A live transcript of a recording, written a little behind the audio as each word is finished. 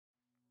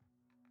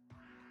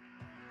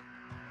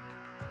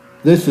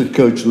This is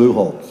Coach Lou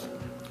Holtz,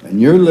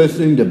 and you're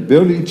listening to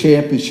Building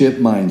Championship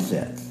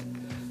Mindsets,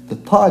 the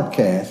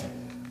podcast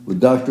with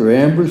Dr.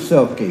 Amber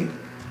Selke,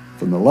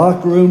 from the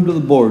locker room to the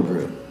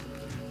boardroom.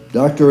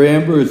 Dr.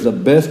 Amber is the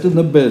best in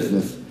the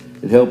business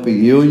at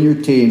helping you and your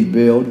team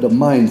build the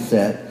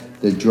mindset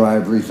that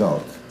drive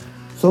results.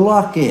 So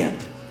lock in.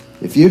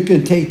 If you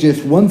can take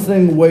just one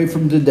thing away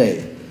from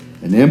today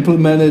and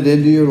implement it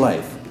into your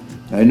life,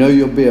 I know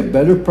you'll be a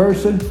better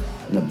person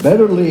and a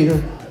better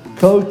leader,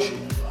 coach,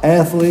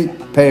 athlete,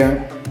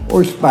 parent,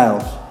 or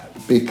spouse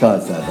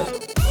because of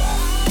it.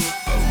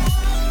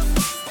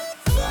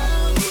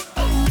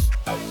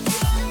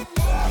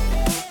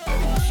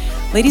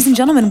 Ladies and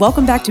gentlemen,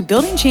 welcome back to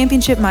Building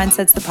Championship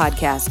Mindsets, the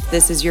podcast.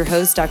 This is your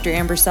host, Dr.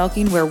 Amber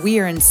Selke, where we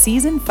are in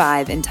Season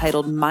 5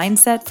 entitled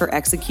Mindset for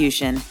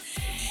Execution.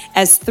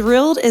 As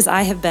thrilled as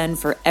I have been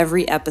for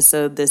every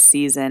episode this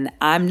season,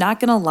 I'm not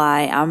going to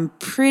lie, I'm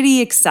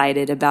pretty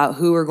excited about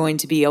who we're going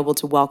to be able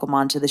to welcome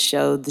onto the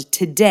show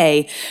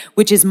today,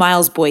 which is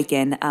Miles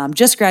Boykin.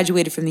 Just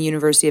graduated from the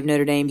University of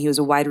Notre Dame. He was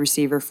a wide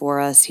receiver for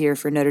us here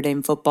for Notre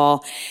Dame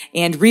football,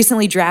 and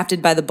recently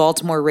drafted by the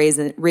Baltimore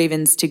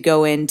Ravens to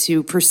go in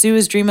to pursue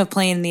his dream of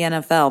playing in the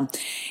NFL.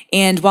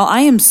 And while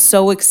I am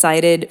so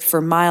excited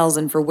for Miles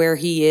and for where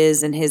he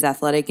is in his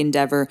athletic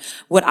endeavor,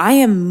 what I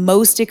am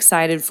most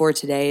excited for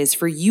today is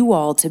for you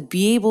all to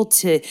be able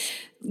to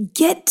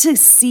get to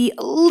see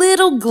a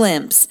little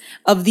glimpse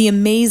of the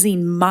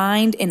amazing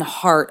mind and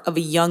heart of a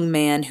young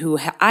man who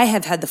I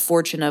have had the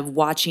fortune of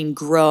watching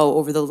grow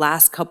over the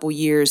last couple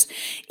years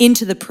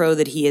into the pro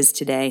that he is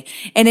today.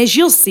 And as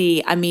you'll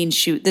see,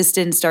 this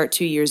didn't start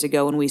 2 years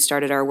ago when we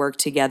started our work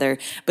together,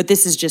 but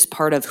this is just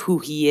part of who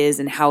he is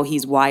and how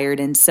he's wired.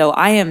 And so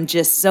I am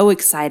just so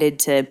excited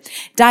to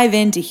dive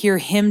in to hear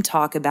him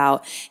talk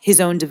about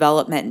his own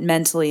development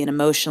mentally and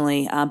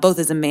emotionally, both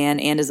as a man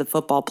and as a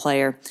football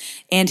player,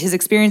 and his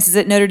experiences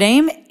at Notre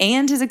Dame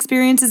and his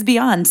experiences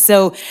beyond.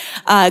 So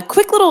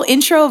quick little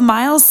intro of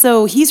Miles.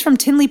 So he's from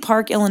Tinley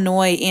Park,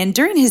 Illinois, and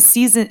during his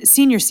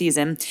senior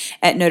season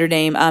at Notre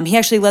Dame, he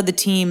actually led the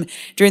team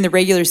during the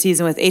regular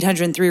season with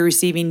 803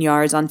 receiving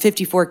yards on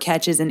 54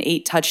 catches and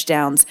 8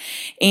 touchdowns,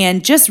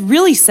 and just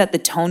really set the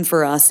tone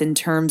for us in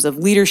terms of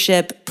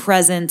leadership,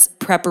 presence,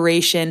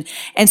 preparation.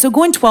 And so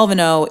going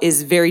 12-0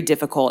 is very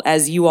difficult,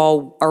 as you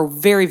all are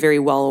very, very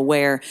well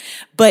aware.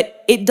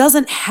 But it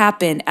doesn't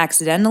happen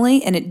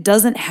accidentally, and it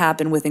doesn't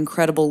happen with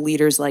incredible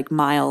leaders like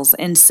Miles.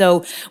 And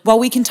so while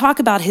we can talk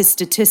about his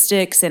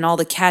statistics and all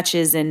the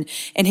catches and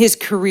his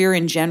career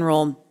in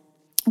general,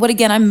 what,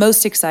 again, I'm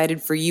most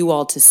excited for you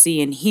all to see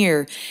and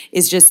hear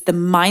is just the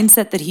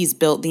mindset that he's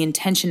built, the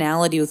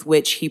intentionality with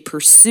which he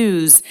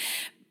pursues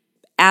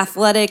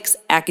athletics,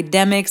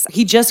 academics.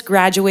 He just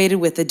graduated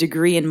with a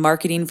degree in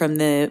marketing from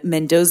the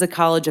Mendoza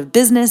College of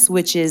Business,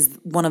 which is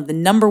one of the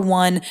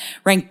 #1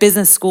 ranked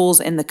business schools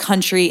in the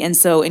country. And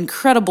so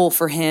incredible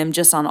for him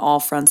just on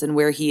all fronts and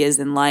where he is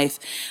in life.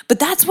 But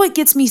that's what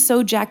gets me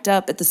so jacked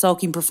up at the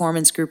Selke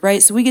Performance Group,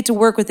 right? So we get to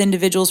work with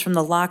individuals from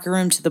the locker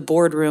room to the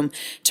boardroom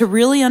to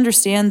really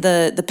understand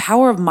the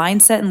power of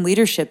mindset and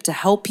leadership to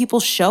help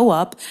people show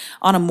up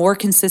on a more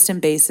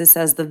consistent basis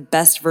as the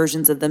best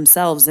versions of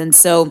themselves. And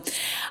so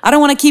I don't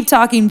want to keep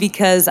talking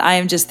because I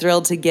am just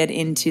thrilled to get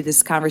into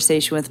this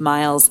conversation with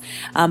Miles.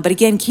 But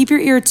again, keep your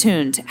ear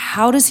tuned.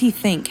 How does he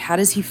think? How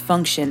does he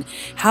function?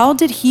 How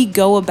did he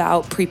go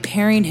about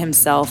preparing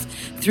himself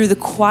through the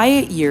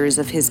quiet years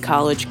of his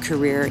college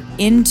career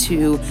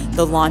into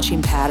the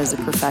launching pad as a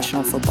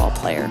professional football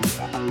player?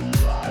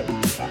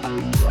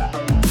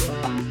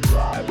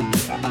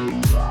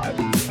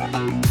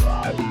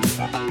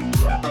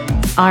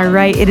 All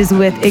right, it is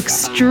with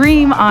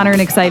extreme honor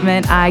and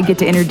excitement I get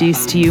to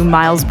introduce to you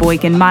Miles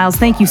Boykin. Miles,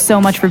 thank you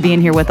so much for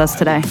being here with us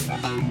today.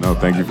 No,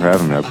 thank you for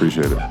having me. I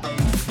appreciate it.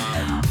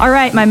 All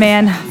right, my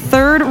man,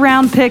 3rd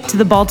round pick to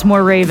the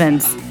Baltimore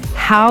Ravens.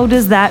 How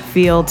does that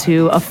feel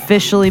to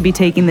officially be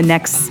taking the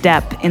next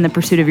step in the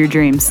pursuit of your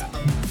dreams?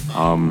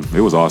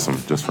 It was awesome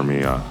just for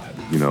me.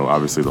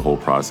 Obviously the whole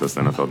process,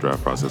 the NFL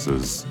draft process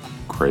is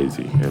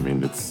crazy.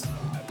 It's,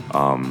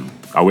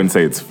 I wouldn't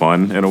say it's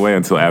fun in a way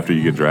until after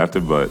you get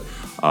drafted, but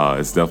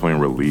it's definitely a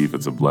relief.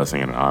 It's a blessing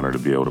and an honor to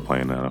be able to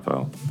play in the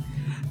NFL.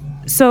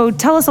 So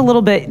tell us a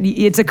little bit.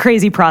 It's a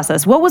crazy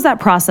process. What was that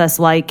process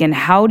like, and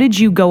how did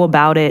you go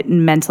about it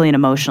mentally and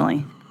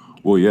emotionally?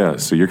 Well, yeah,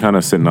 so you're kind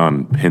of sitting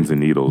on pins and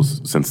needles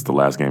since the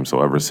last game.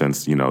 So ever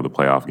since, the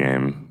playoff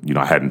game,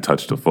 I hadn't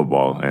touched a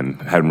football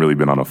and hadn't really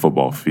been on a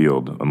football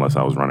field unless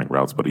I was running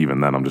routes. But even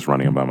then, I'm just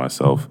running it by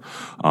myself.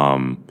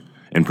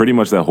 And pretty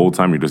much that whole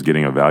time, you're just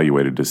getting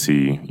evaluated to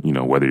see,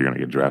 whether you're going to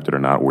get drafted or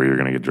not, where you're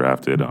going to get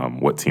drafted,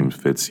 what team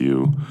fits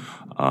you.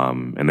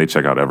 And they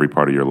check out every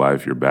part of your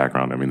life, your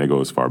background. They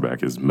go as far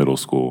back as middle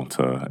school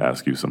to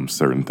ask you some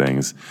certain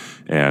things.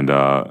 And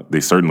they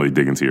certainly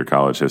dig into your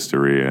college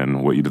history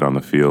and what you did on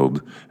the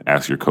field,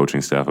 ask your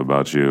coaching staff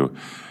about you.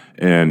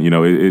 And,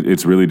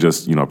 it's really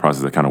just, a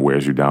process that kind of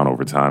wears you down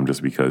over time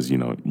just because,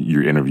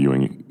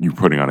 you're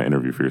putting on an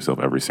interview for yourself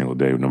every single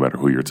day, no matter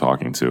who you're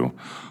talking to.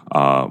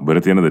 But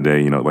at the end of the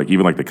day,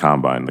 even like the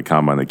combine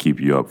they keep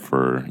you up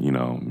for,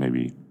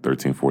 maybe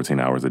 13, 14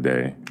 hours a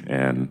day,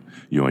 and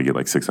you only get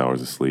like 6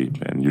 hours of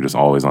sleep, and you're just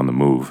always on the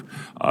move,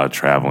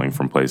 traveling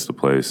from place to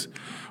place.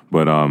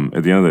 But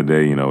at the end of the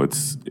day,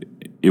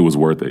 it was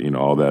worth it.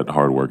 All that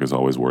hard work is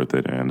always worth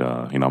it, and,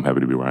 I'm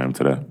happy to be where I am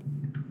today.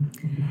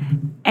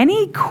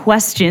 Any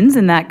questions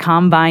in that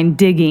combine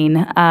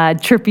digging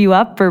trip you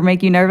up or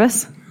make you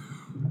nervous?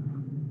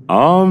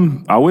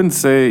 I wouldn't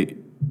say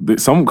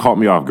some caught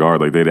me off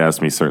guard. Like, they'd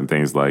ask me certain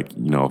things, like,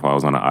 if I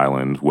was on an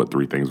island, what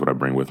 3 things would I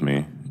bring with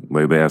me?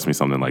 Like, they asked me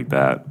something like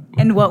that.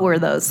 And what were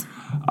those?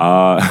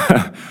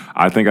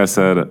 I think I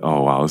said,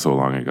 oh wow, it was so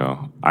long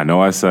ago. I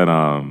know I said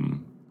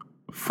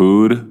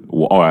food.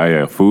 Oh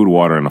yeah, food,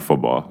 water, and a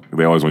football.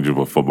 They always want you to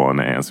put football in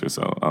the answer,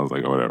 so I was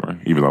like, oh, whatever.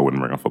 Even though I wouldn't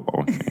bring a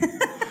football with me.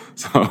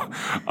 So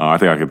I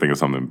think I could think of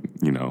something,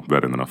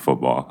 better than a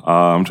football.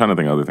 I'm trying to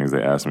think of other things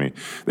they ask me.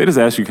 They just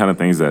ask you kind of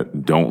things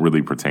that don't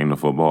really pertain to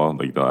football.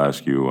 Like, they'll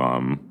ask you,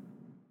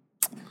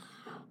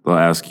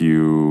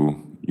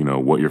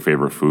 what your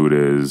favorite food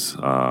is,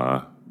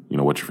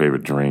 what's your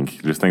favorite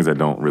drink, just things that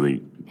don't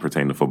really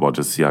pertain to football,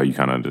 just see how you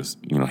kind of just,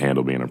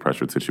 handle being in a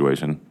pressured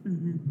situation.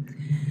 Mm-hmm.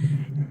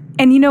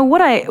 And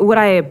what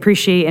I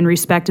appreciate and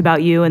respect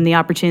about you and the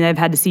opportunity I've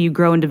had to see you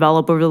grow and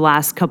develop over the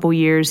last couple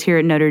years here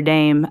at Notre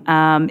Dame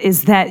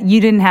is that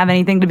you didn't have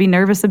anything to be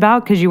nervous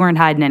about because you weren't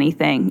hiding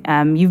anything.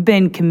 You've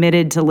been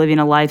committed to living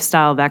a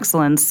lifestyle of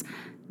excellence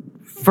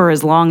for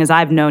as long as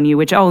I've known you,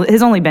 which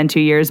has only been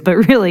 2 years, but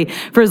really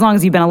for as long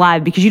as you've been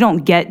alive, because you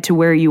don't get to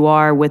where you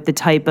are with the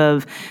type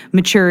of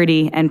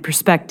maturity and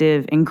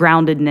perspective and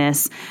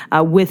groundedness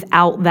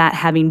without that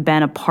having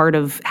been a part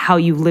of how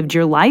you've lived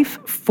your life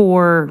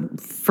for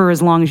as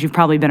long as you've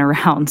probably been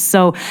around.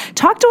 So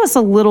talk to us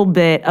a little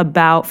bit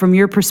about, from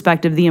your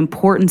perspective, the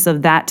importance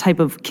of that type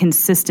of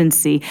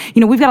consistency.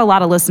 We've got a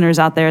lot of listeners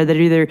out there that are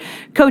either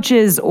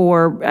coaches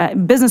or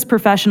business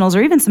professionals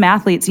or even some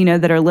athletes,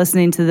 that are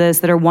listening to this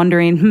that are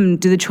wondering,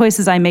 do the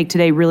choices I make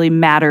today really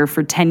matter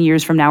for 10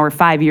 years from now or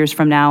 5 years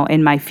from now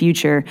in my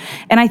future?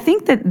 And I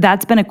think that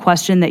that's been a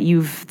question that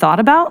you've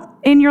thought about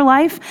in your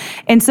life.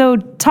 And so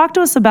talk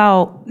to us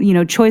about,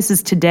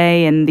 choices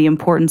today and the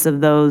importance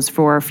of those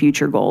for our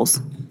future goals.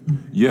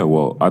 Yeah,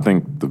 well, I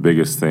think the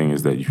biggest thing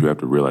is that you have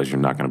to realize you're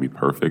not going to be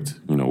perfect,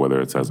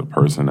 whether it's as a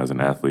person, as an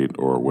athlete,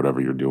 or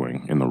whatever you're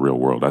doing in the real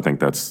world. I think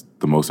that's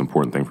the most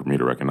important thing for me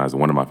to recognize. And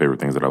one of my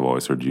favorite things that I've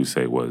always heard you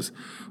say was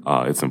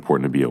it's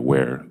important to be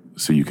aware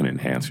so you can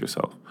enhance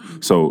yourself.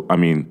 So,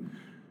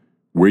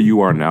 where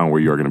you are now, where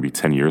you are going to be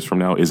 10 years from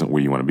now, isn't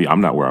where you want to be. I'm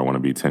not where I want to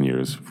be 10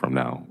 years from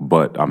now,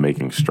 but I'm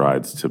making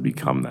strides to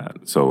become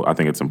that. So I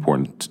think it's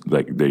important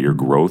that your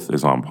growth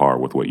is on par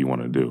with what you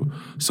want to do.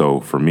 So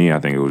for me, I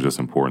think it was just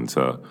important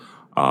to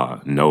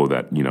know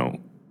that,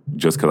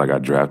 just because I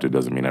got drafted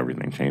doesn't mean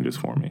everything changes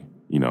for me.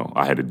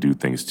 I had to do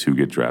things to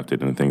get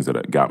drafted, and the things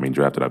that got me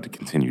drafted I have to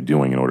continue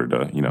doing in order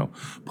to,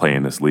 play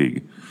in this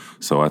league.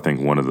 So I think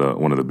one of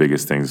the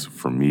biggest things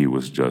for me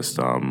was just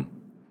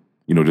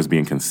just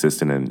being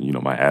consistent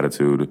in, my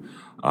attitude,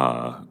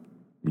 my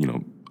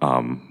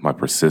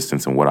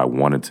persistence in what I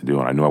wanted to do.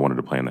 And I knew I wanted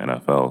to play in the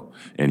NFL.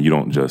 And you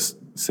don't just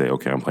say,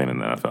 okay, I'm playing in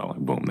the NFL. Like,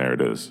 boom, there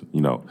it is.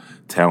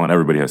 Talent,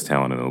 everybody has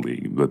talent in the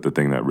league. But the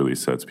thing that really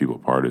sets people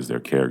apart is their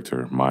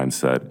character,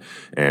 mindset,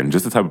 and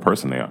just the type of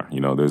person they are.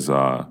 There's,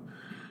 the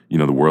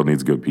world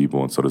needs good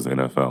people, and so does the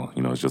NFL.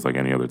 It's just like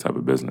any other type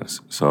of business.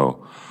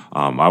 So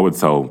I would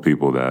tell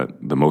people that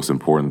the most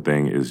important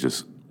thing is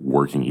just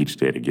working each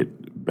day to get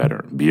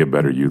better, be a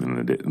better you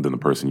than the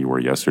person you were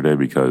yesterday,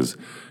 because,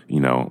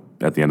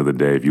 at the end of the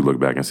day, if you look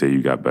back and say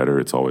you got better,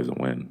 it's always a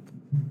win.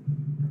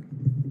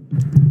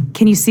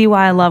 Can you see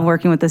why I love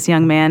working with this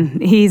young man?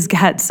 He's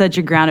got such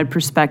a grounded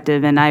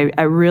perspective, and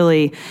I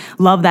really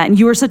love that. And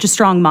you are such a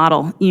strong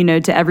model,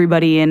 to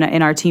everybody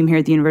in our team here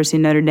at the University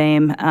of Notre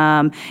Dame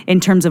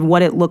in terms of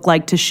what it looked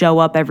like to show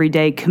up every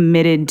day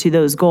committed to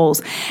those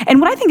goals.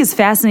 And what I think is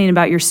fascinating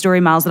about your story,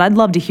 Miles, that I'd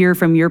love to hear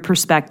from your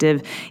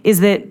perspective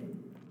is that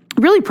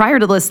really prior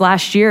to this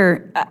last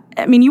year,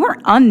 you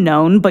weren't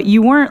unknown, but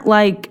you weren't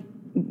like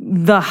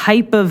the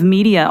hype of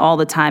media all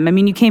the time.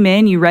 You came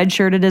in, you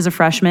redshirted as a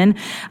freshman.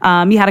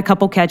 You had a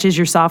couple catches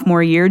your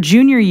sophomore year.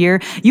 Junior year,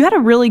 you had a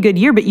really good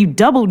year, but you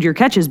doubled your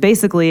catches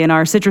basically in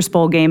our Citrus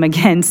Bowl game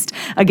against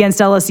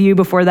LSU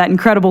before that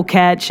incredible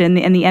catch and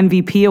the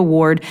MVP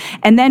award.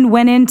 And then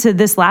went into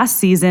this last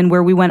season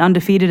where we went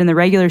undefeated in the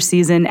regular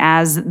season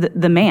as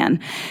the man,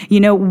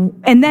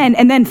 and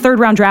then third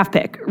round draft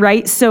pick,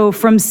 right? So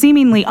from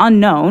seemingly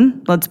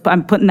unknown,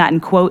 I'm putting that in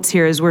quotes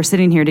here as we're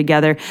sitting here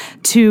together,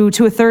 to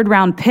a third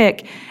round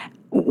pick.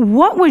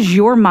 What was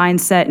your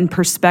mindset and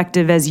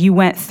perspective as you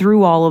went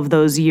through all of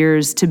those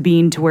years to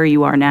being to where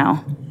you are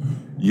now?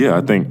 Yeah,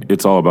 I think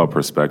it's all about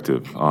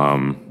perspective.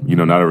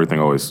 Not everything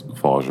always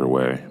falls your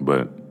way,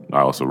 but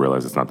I also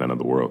realized it's not the end of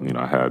the world.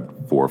 I had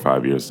 4 or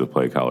 5 years to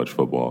play college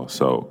football.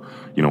 So,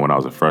 when I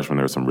was a freshman,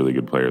 there were some really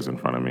good players in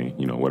front of me,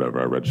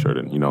 whatever, I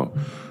redshirted.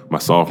 My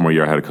sophomore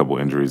year, I had a couple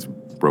injuries,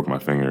 broke my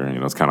finger.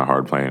 It's kind of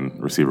hard playing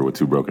receiver with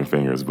 2 broken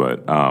fingers. But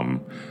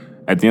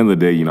at the end of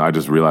the day, I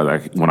just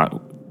realized when I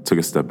took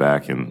a step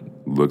back and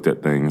looked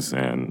at things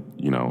and,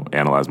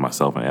 analyzed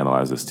myself and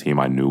analyzed this team,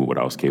 I knew what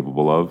I was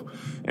capable of.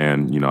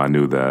 And, I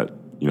knew that,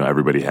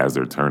 everybody has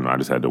their turn, and I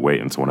just had to wait.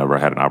 And so whenever I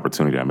had an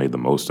opportunity, I made the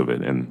most of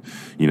it. And,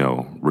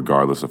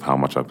 regardless of how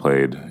much I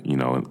played,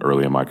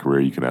 early in my career,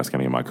 you can ask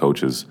any of my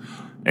coaches,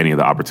 any of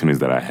the opportunities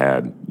that I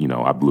had,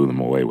 I blew them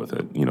away with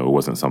it. It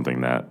wasn't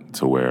something that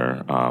to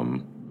where,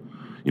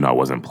 I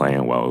wasn't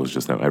playing well. It was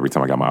just that every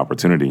time I got my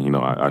opportunity,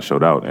 I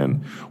showed out.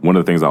 And one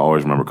of the things I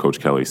always remember Coach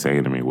Kelly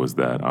saying to me was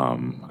that, I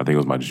think it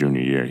was my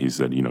junior year, he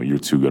said, you're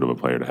too good of a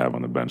player to have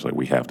on the bench. Like,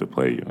 we have to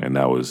play you. And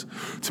that was,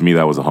 to me,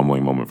 that was a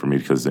humbling moment for me,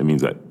 because it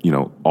means that,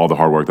 all the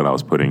hard work that I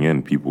was putting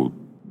in, people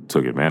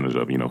took advantage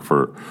of,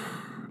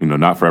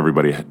 not for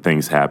everybody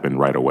things happen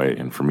right away.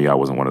 And for me, I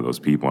wasn't one of those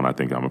people. And I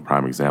think I'm a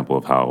prime example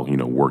of how,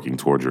 working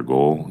towards your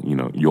goal,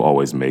 you'll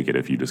always make it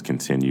if you just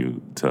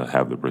continue to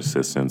have the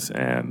persistence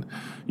and,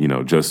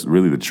 just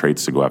really the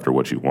traits to go after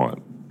what you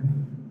want.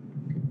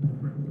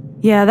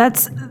 Yeah,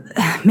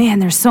 man,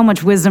 there's so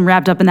much wisdom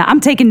wrapped up in that. I'm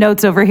taking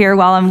notes over here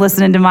while I'm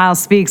listening to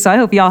Miles speak, so I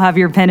hope y'all have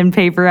your pen and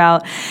paper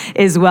out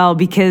as well,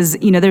 because,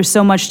 there's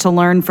so much to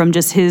learn from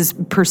just his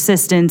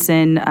persistence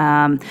and,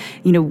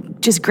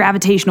 just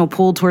gravitational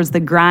pull towards the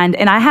grind.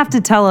 And I have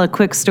to tell a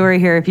quick story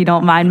here, if you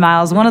don't mind,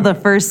 Miles. One of the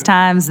first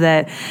times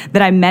that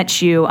I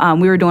met you,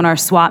 we were doing our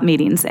SWAT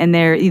meetings, and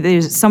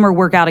there's summer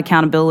workout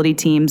accountability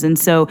teams. And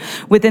so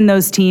within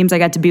those teams, I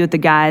got to be with the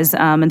guys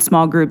in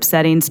small group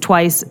settings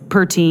twice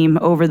per team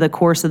over the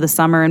course of the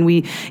summer. And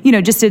we,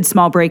 just did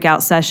small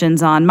breakout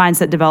sessions on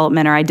mindset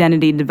development or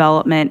identity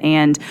development.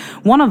 And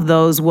one of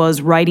those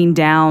was writing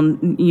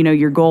down,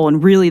 your goal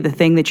and really the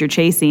thing that you're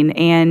chasing.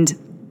 And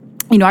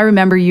I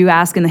remember you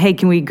asking, hey,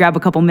 can we grab a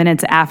couple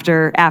minutes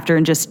after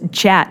and just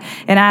chat?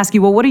 And I asked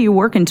you, well, what are you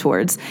working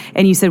towards?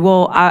 And you said,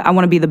 well, I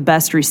want to be the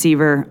best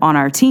receiver on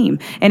our team.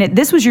 And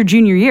this was your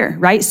junior year,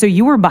 right? So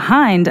you were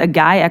behind a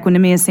guy,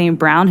 Equanimeous St.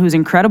 Brown, who's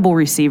an incredible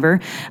receiver,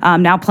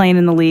 now playing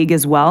in the league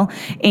as well.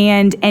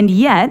 And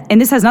yet,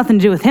 and this has nothing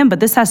to do with him, but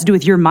this has to do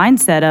with your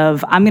mindset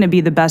of, I'm going to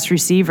be the best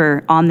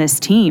receiver on this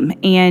team.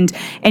 And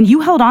you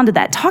held on to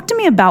that. Talk to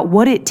me about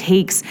what it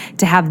takes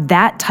to have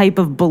that type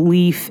of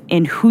belief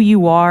in who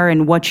you are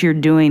and what you're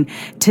doing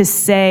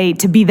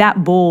to be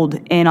that bold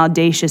and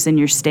audacious in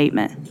your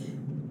statement.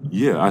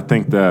 Yeah, I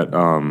think that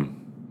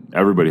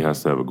everybody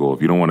has to have a goal.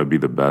 If you don't want to be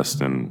the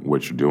best in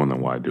what you're doing, then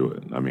why do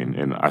it? I mean,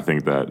 and I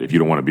think that if you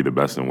don't want to be the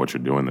best in what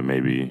you're doing, then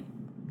maybe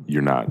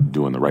you're not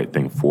doing the right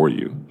thing for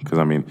you. Because,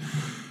 I mean,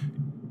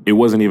 it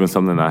wasn't even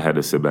something that I had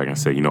to sit back and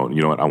say, you know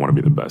what, I want to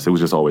be the best. It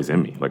was just always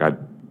in me.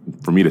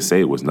 For me to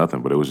say it was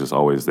nothing, but it was just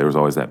always, there was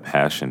always that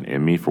passion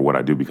in me for what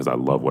I do, because I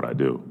love what I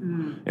do.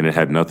 And it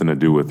had nothing to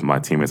do with my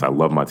teammates. I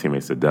love my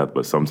teammates to death,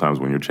 but sometimes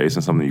when you're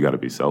chasing something, you got to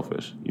be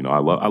selfish. I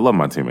love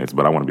my teammates,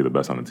 but I want to be the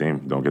best on the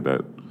team. Don't get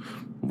that.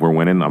 We're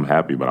winning, I'm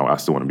happy, but I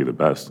still want to be the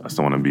best. I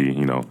still want to be,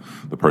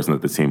 the person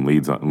that the team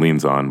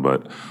leans on.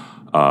 But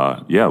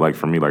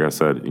for me, like I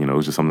said, it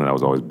was just something that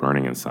was always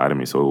burning inside of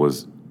me. So it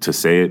was, to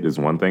say it is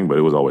one thing, but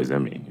it was always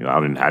in me. I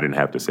didn't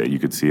have to say it. You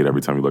could see it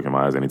every time you look in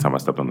my eyes, anytime I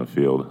stepped on the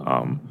field.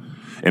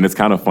 And it's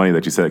kind of funny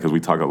that you said it, because we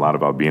talk a lot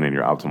about being in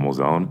your optimal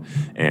zone.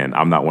 And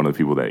I'm not one of the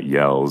people that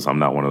yells. I'm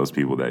not one of those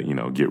people that,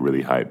 get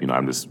really hyped.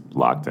 I'm just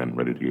locked in,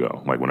 ready to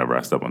go, like whenever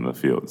I step on the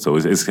field. So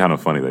it's kind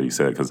of funny that you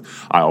said it, because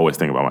I always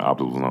think about my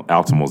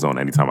optimal zone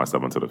anytime I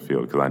step onto the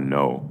field, because I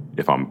know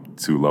if I'm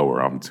too low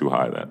or I'm too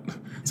high, that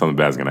something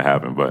bad's going to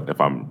happen. But if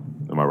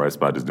I'm in my right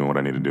spot, just doing what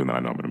I need to do, then I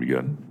know I'm going to be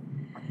good.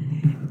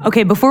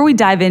 Okay, before we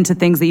dive into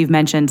things that you've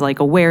mentioned, like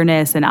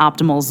awareness and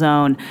optimal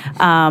zone,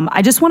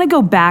 I just want to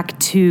go back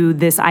to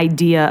this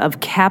idea of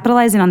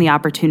capitalizing on the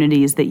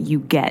opportunities that you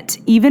get,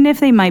 even if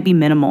they might be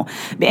minimal.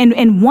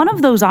 And one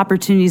of those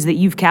opportunities that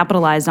you've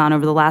capitalized on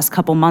over the last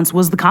couple months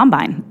was the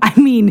Combine. I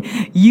mean,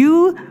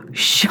 you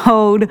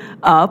showed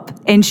up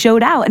and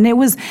showed out. And it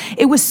was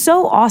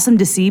so awesome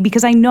to see,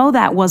 because I know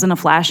that wasn't a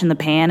flash in the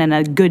pan and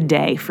a good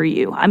day for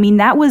you. I mean,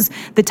 that was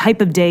the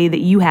type of day that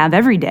you have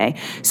every day.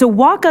 So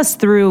walk us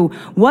through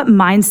what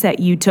mindset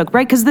you took,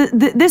 right? Because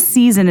this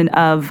season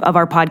of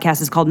our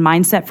podcast is called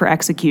Mindset for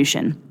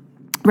Execution.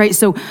 Right.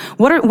 So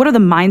what are the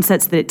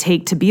mindsets that it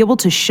take to be able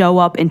to show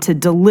up and to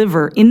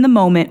deliver in the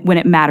moment when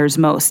it matters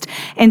most?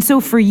 And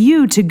so for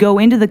you to go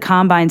into the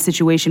Combine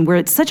situation where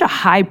it's such a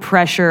high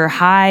pressure,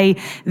 high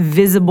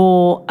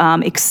visible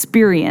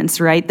experience,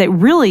 right, that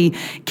really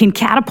can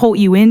catapult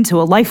you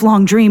into a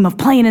lifelong dream of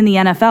playing in the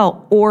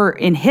NFL or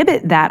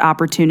inhibit that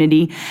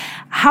opportunity.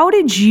 How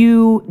did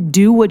you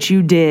do what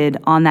you did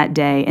on that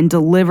day and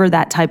deliver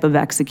that type of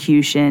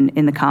execution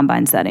in the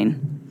Combine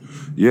setting?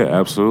 Yeah,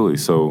 absolutely.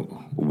 So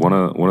one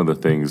of the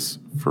things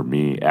for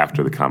me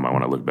after the Combine,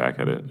 when I look back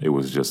at it, it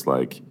was just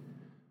like,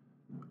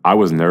 I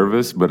was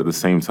nervous, but at the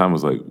same time, it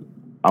was like,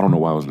 I don't know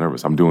why I was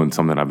nervous. I'm doing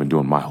something I've been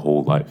doing my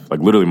whole life. Like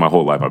literally my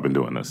whole life I've been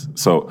doing this.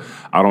 So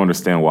I don't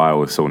understand why I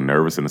was so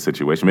nervous in the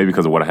situation. Maybe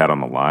because of what I had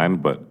on the line,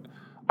 but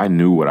I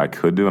knew what I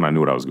could do and I knew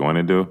what I was going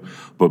to do.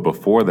 But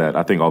before that,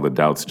 I think all the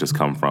doubts just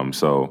come from,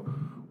 so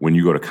when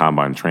you go to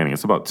combine training,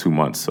 it's about 2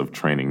 months of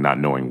training, not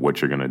knowing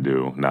what you're going to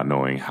do, not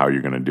knowing how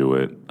you're going to do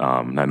it,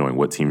 not knowing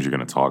what teams you're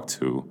going to talk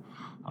to.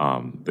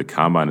 The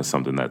combine is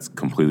something that's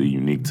completely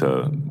unique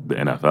to the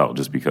NFL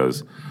just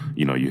because,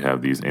 you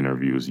have these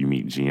interviews, you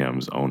meet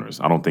GMs, owners.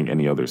 I don't think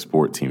any other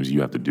sport teams,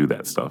 you have to do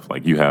that stuff.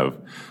 Like you have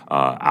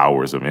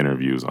hours of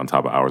interviews on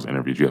top of hours of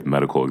interviews. You have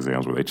medical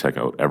exams where they check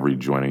out every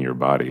joint in your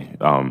body.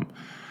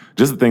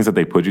 Just the things that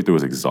they put you through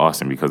is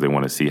exhausting because they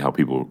want to see how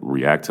people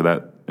react to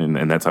that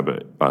in that type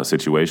of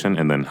situation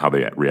and then how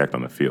they react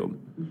on the field.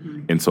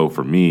 Mm-hmm. And so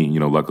for me,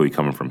 luckily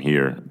coming from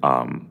here,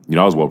 I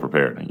was well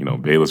prepared.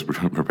 Bayless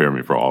prepared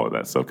me for all of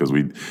that stuff because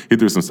he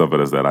threw some stuff at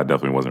us that I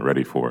definitely wasn't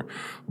ready for.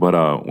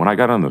 But when I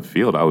got on the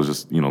field, I was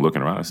just,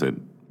 looking around. I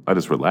said, I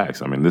just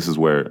relaxed. I mean, this is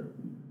what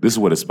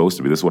it's supposed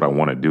to be. This is what I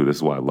want to do. This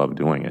is why I love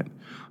doing it.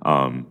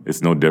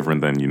 It's no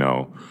different than,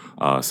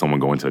 someone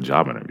going to a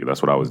job interview.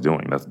 That's what I was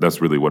doing.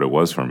 That's really what it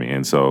was for me.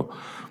 And so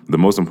the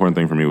most important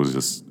thing for me was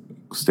just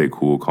stay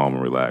cool, calm,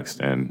 and relaxed.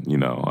 And,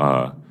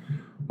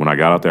 when I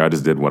got out there, I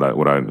just did what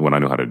I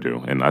knew how to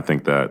do. And I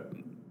think that,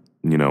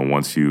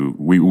 once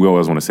we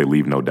always want to say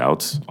leave no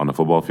doubts on the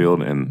football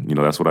field. And,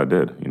 that's what I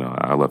did.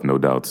 I left no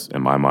doubts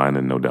in my mind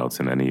and no doubts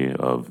in any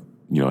of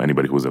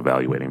anybody who was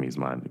evaluating me's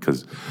mind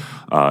because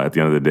at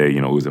the end of the day,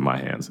 it was in my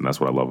hands. And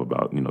that's what I love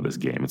about, this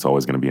game. It's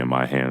always going to be in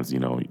my hands,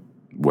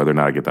 whether or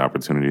not I get the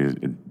opportunity,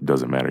 it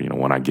doesn't matter.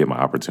 When I get my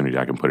opportunity,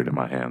 I can put it in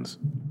my hands.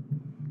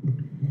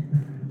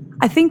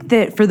 I think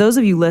that for those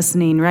of you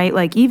listening, right,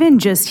 like even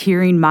just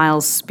hearing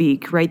Myles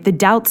speak, right, the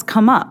doubts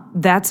come up.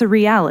 That's a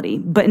reality.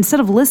 But instead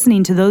of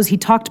listening to those, he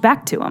talked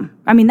back to him.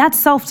 I mean, that's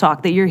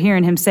self-talk that you're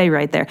hearing him say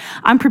right there.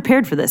 I'm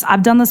prepared for this.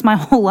 I've done this my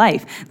whole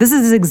life. This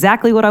is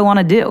exactly what I want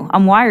to do.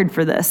 I'm wired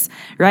for this,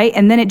 right?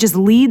 And then it just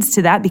leads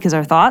to that because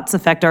our thoughts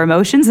affect our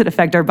emotions, it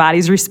affects our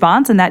body's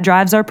response, and that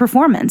drives our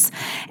performance.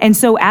 And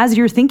so as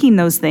you're thinking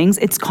those things,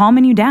 it's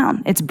calming you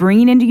down. It's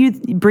bringing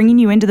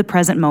you into the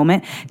present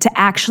moment to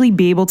actually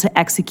be able to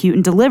execute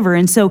and deliver.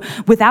 And so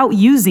without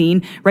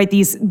using, right,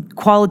 these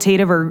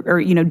qualitative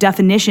or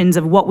definitions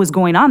of what was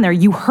going on there,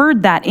 you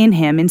heard that in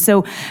him. And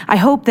so I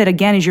hope that,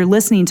 again, as you're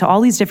listening to all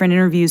these different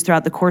interviews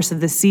throughout the course of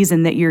this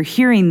season, that you're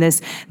hearing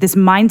this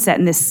mindset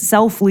and this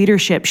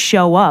self-leadership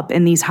show up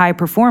in these high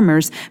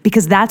performers,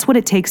 because that's what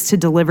it takes to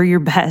deliver your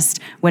best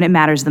when it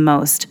matters the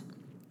most.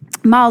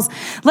 Myles,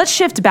 let's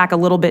shift back a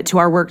little bit to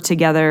our work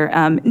together,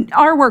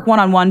 our work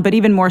one-on-one, but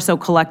even more so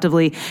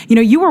collectively.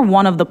 You were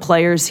one of the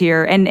players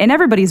here, and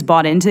everybody's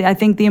bought into, I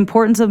think, the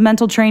importance of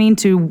mental training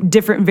to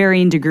different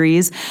varying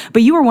degrees,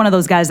 but you were one of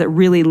those guys that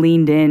really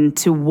leaned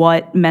into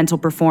what mental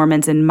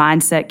performance and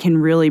mindset can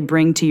really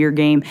bring to your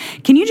game.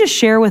 Can you just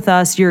share with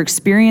us your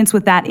experience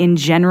with that in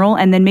general,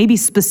 and then maybe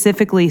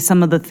specifically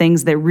some of the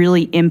things that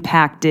really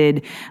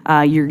impacted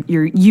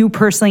you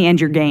personally and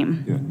your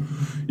game?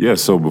 Yeah,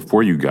 so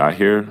before you got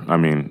here, I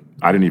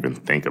didn't even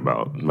think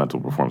about mental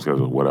performance because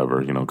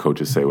whatever,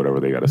 coaches say whatever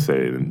they got to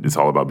say. And it's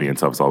all about being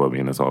tough. It's all about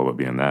being this, all about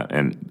being that.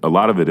 And a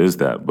lot of it is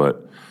that.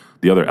 But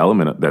the other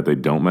element that they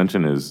don't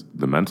mention is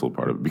the mental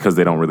part of it because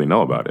they don't really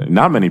know about it.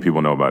 Not many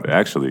people know about it,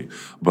 actually.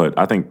 But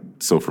I think,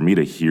 so for me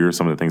to hear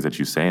some of the things that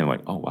you say and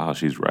like, oh, wow,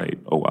 she's right.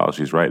 Oh, wow,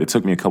 she's right. It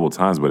took me a couple of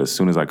times, but as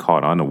soon as I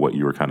caught on to what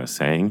you were kind of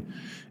saying,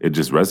 it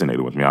just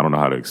resonated with me. I don't know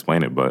how to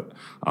explain it, but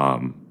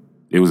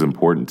it was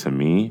important to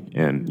me,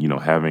 and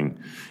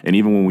and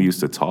even when we used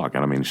to talk,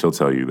 and she'll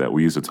tell you that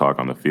we used to talk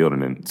on the field,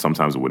 and then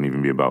sometimes it wouldn't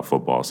even be about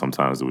football.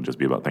 Sometimes it would just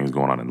be about things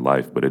going on in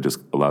life, but it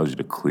just allows you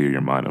to clear your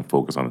mind and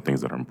focus on the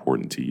things that are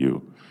important to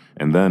you.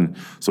 And then,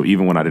 so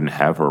even when I didn't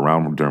have her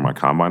around during my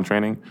combine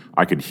training,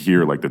 I could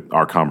hear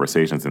our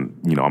conversations, and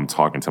I'm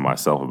talking to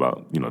myself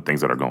about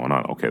things that are going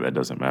on. Okay, that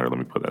doesn't matter. Let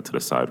me put that to the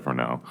side for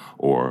now.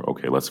 Or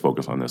okay, let's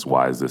focus on this.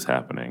 Why is this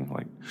happening?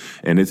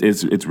 And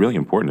it's really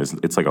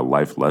important. It's like a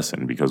life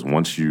lesson because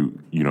once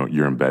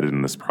you're embedded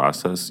in this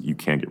process, you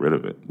can't get rid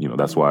of it.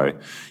 That's why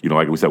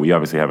like we said, we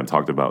obviously haven't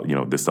talked about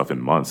this stuff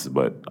in months,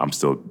 but I'm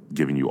still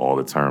giving you all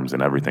the terms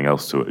and everything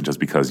else to it, just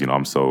because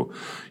I'm so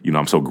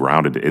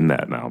grounded in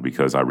that now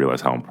because I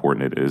realize how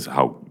important it is,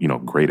 how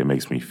great it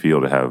makes me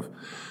feel to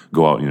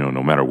go out,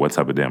 no matter what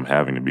type of day I'm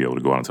having, to be able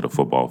to go out into the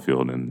football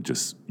field and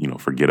just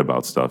forget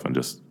about stuff and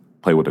just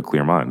play with a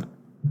clear mind.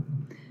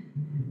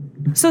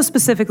 So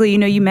specifically,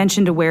 you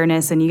mentioned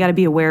awareness, and you got to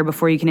be aware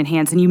before you can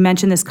enhance. And you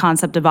mentioned this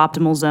concept of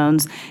optimal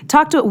zones.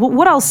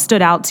 What else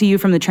stood out to you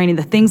from the training?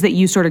 The things that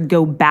you sort of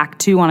go back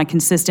to on a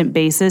consistent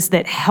basis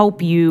that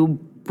help you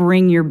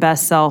bring your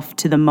best self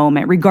to the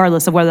moment,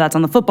 regardless of whether that's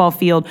on the football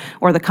field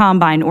or the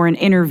combine or an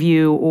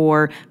interview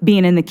or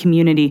being in the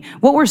community.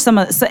 What were some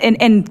of,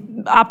 and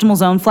optimal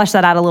zone, flesh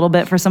that out a little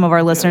bit for some of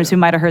our listeners who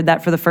might have heard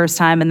that for the first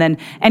time, and then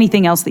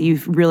anything else that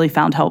you've really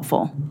found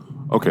helpful.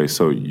 Okay,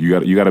 so you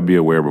got to be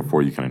aware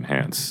before you can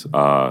enhance.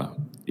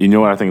 you know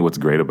what I think what's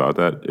great about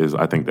that is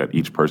I think that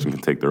each person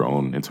can take their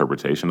own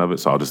interpretation of it.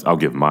 So I'll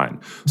give mine.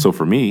 So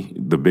for me,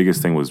 the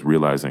biggest thing was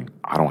realizing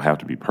I don't have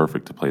to be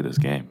perfect to play this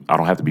game. I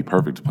don't have to be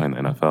perfect to play in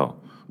the NFL.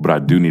 But I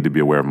do need to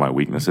be aware of my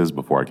weaknesses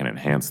before I can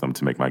enhance them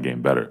to make my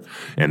game better.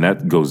 And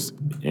that goes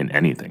in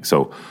anything.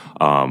 So,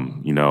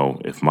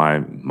 if my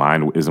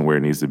mind isn't where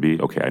it needs to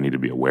be, okay, I need to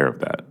be aware of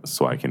that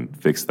so I can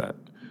fix that.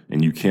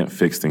 And you can't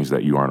fix things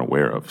that you aren't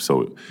aware of.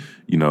 So,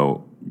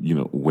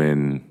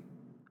 when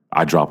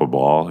I drop a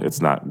ball,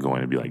 it's not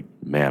going to be like,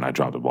 man, I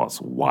dropped a ball,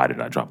 so why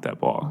did I drop that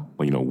ball?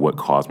 Well, what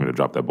caused me to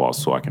drop that ball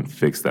so I can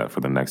fix that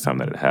for the next time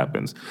that it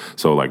happens.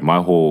 So, like,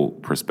 my whole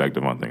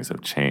perspective on things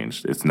have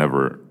changed. It's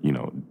never,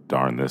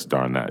 darn this,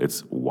 darn that.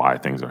 It's why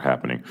things are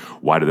happening.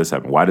 Why did this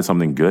happen? Why did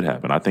something good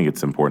happen? I think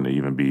it's important to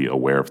even be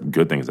aware of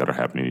good things that are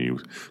happening to you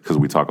because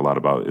we talk a lot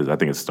about, I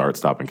think it's start,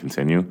 stop, and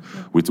continue.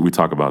 Yeah. We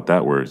talk about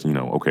that where it's,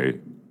 okay,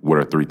 what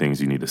are 3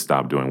 things you need to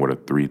stop doing? What are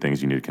 3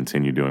 things you need to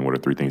continue doing? What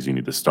are 3 things you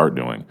need to start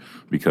doing?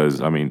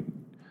 Because, I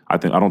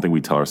don't think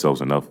we tell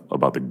ourselves enough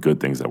about the good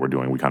things that we're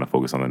doing. We kind of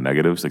focus on the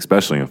negatives,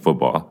 especially in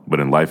football, but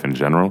in life in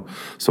general.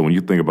 So when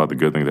you think about the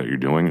good things that you're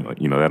doing,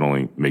 that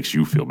only makes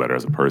you feel better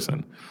as a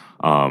person.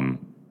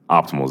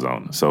 Optimal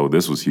zone. So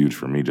this was huge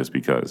for me just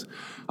because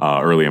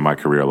early in my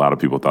career, a lot of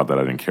people thought that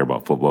I didn't care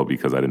about football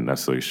because I didn't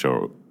necessarily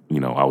show,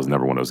 I was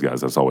never one of those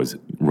guys that's always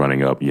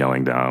running up,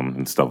 yelling down,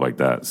 and stuff like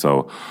that.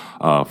 So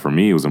for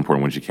me, it was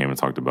important when she came and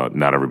talked about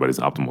not everybody's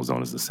optimal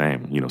zone is the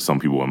same.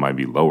 Some people it might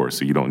be lower,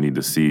 so I don't need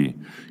to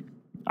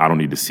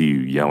see you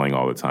yelling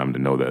all the time to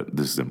know that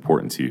this is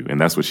important to you. And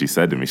that's what she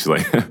said to me. She's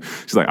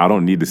like, I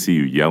don't need to see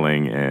you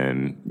yelling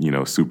and,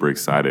 super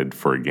excited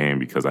for a game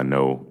because I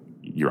know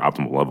your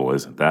optimal level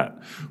isn't that.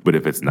 But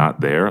if it's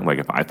not there, like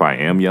if I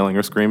am yelling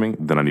or screaming,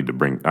 then I need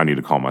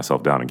to calm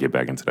myself down and get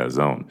back into that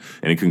zone.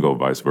 And it can go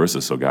vice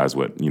versa. So guys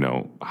with,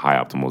 high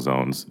optimal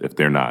zones, if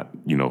they're not,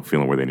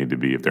 feeling where they need to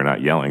be, if they're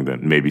not yelling,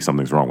 then maybe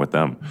something's wrong with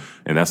them.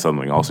 And that's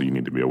something also you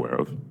need to be aware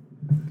of.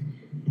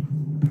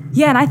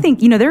 Yeah, and I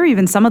think, there are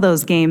even some of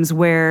those games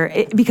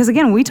where, because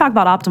again, when we talk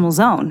about optimal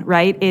zone,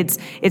 right, it's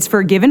for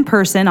a given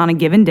person on a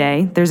given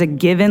day. There's a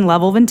given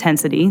level of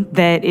intensity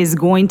that is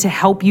going to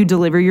help you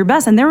deliver your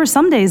best. And there were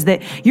some days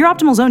that your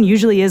optimal zone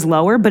usually is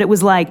lower, but it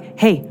was like,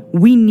 hey,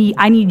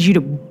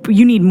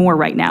 you need more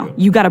right now.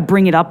 You got to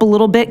bring it up a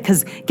little bit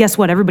because guess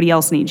what? Everybody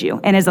else needs you.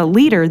 And as a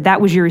leader,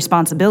 that was your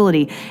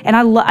responsibility. And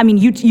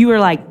you were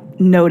like,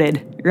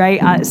 noted,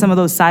 right? Some of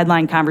those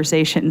sideline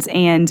conversations.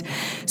 And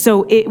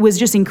so it was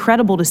just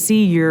incredible to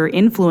see your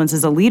influence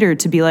as a leader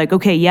to be like,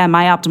 okay, yeah,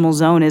 my optimal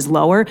zone is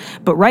lower,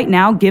 but right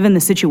now, given the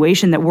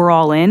situation that we're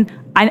all in,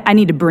 I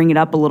need to bring it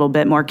up a little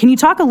bit more. Can you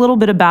talk a little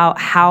bit about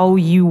how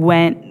you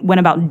went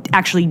about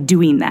actually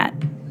doing that?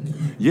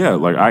 Yeah,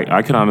 like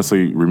I can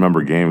honestly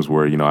remember games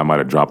where, I might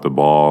have dropped the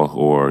ball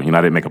or, I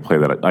didn't make a play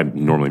that I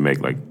normally make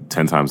like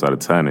 10 times out of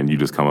 10 and you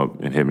just come up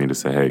and hit me to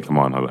say, hey, come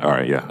on. Like, all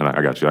right, yeah, I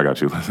got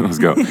you. Let's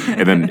go.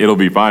 And then it'll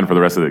be fine for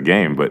the rest of the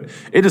game. But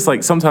it just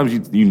like sometimes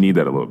you need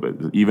that a little bit.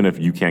 Even if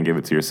you can't give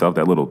it to yourself,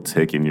 that little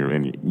tick in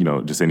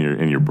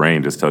your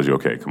brain just tells you,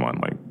 okay, come on,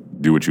 like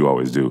do what you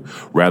always do.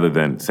 Rather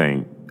than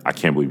saying, I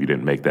can't believe you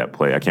didn't make that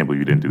play. I can't believe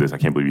you didn't do this. I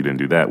can't believe you didn't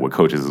do that. What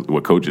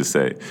coaches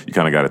say, you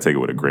kind of got to take it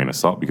with a grain of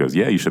salt because,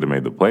 yeah, you should have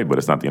made the play, but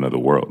it's not the end of the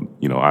world.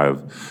 I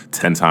have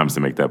 10 times to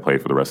make that play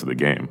for the rest of the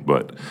game.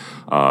 But,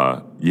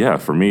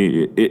 for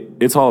me,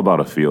 it's all about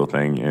a feel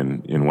thing.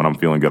 And when I'm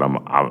feeling good, I'm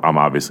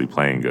obviously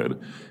playing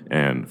good.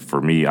 And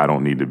for me, I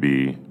don't need to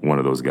be one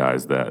of those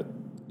guys that,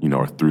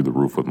 are through the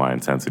roof with my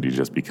intensity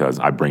just because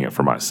I bring it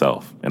for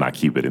myself and I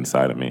keep it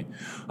inside of me.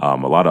 A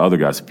lot of other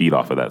guys feed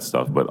off of that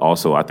stuff, but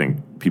also I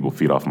think people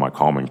feed off of my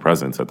calming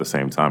presence at the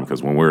same time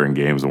because when we're in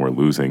games and we're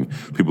losing,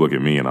 people look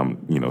at me and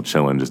I'm,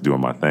 chilling, just doing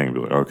my thing.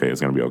 Be like, okay,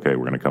 it's going to be okay.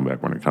 We're going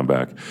to come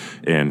back.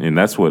 And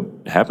that's what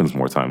happens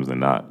more times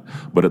than not.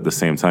 But at the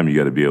same time, you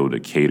got to be able to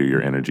cater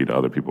your energy to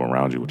other people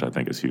around you, which I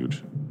think is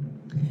huge.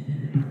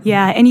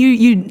 Yeah, and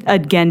you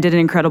again did an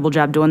incredible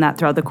job doing that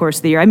throughout the course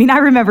of the year. I mean, I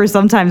remember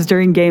sometimes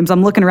during games,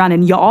 I'm looking around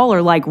and y'all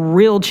are like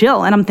real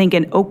chill, and I'm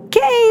thinking,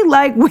 okay,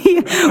 like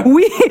we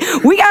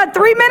got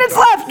 3 minutes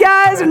left,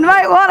 guys. We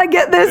might want to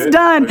get this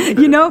done,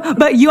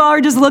 But you all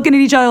are just looking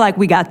at each other like,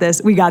 we got this.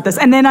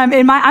 And then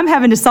I'm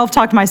having to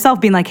self-talk to myself,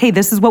 being like, hey,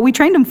 this is what we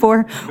trained him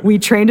for. We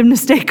trained him to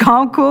stay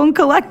calm, cool, and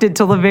collected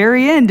till the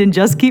very end and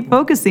just keep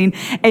focusing.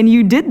 And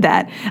you did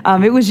that.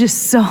 It was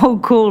just so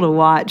cool to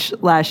watch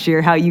last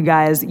year how you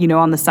guys,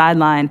 on the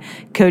sideline,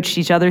 coached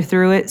each other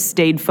through it,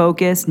 stayed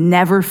focused,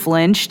 never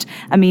flinched.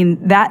 I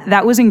mean,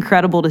 that was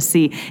incredible to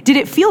see. Did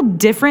it feel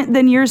different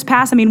than years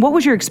past? I mean, what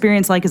was your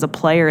experience like as a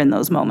player in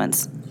those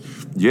moments?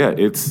 Yeah,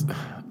 it's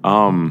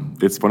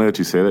funny that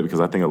you say that because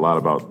I think a lot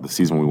about the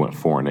season we went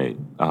 4-8.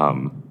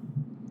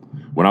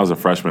 When I was a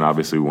freshman,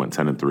 obviously we went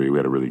 10-3. We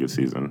had a really good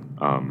season,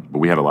 but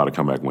we had a lot of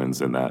comeback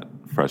wins in that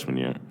freshman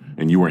year.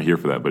 And you weren't here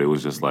for that, but it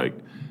was just like,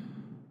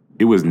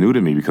 it was new to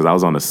me because I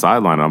was on the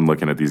sideline and I'm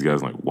looking at these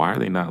guys like, why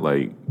aren't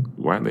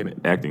they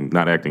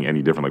acting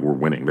any different like we're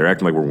winning? They're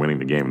acting like we're winning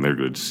the game and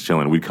they're just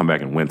chilling. We'd come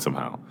back and win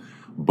somehow.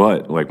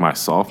 But like my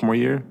sophomore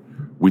year,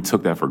 we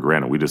took that for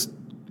granted. We just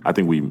I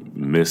think we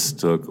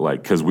mistook,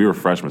 like, because we were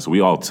freshmen, so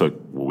we all took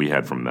what we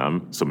had from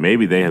them. So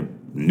maybe they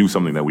knew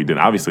something that we didn't.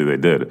 Obviously they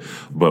did,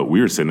 but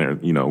we were sitting there,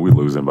 we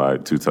losing by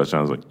 2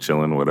 touchdowns, like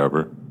chilling,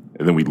 whatever.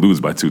 And then we lose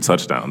by 2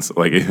 touchdowns.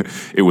 Like,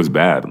 it was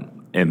bad.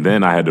 And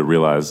then I had to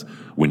realize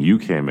when you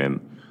came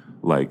in,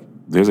 like,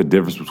 there's a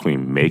difference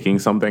between making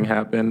something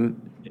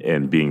happen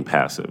and being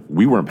passive.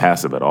 We weren't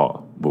passive at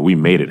all, but we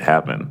made it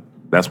happen.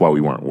 That's why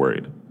we weren't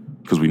worried,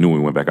 because we knew when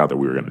we went back out there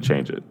we were going to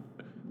change it.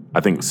 I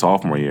think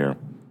sophomore year,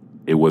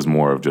 it was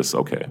more of just,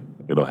 okay,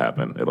 it'll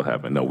happen.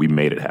 No, we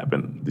made it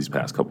happen these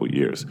past couple of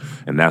years.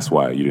 And that's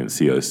why you didn't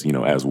see us,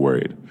 as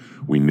worried.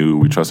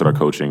 We trusted our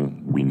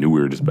coaching. We knew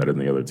we were just better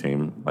than the other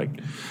team. Like,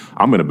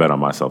 I'm going to bet on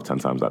myself 10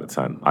 times out of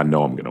 10. I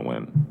know I'm going to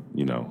win.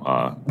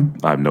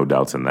 I have no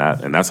doubts in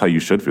that. And that's how you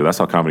should feel. That's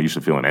how confident you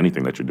should feel in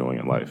anything that you're doing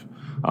in life.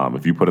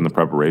 If you put in the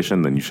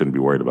preparation, then you shouldn't be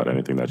worried about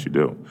anything that you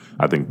do.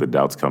 I think the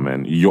doubts come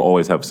in. You'll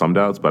always have some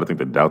doubts, but I think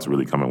the doubts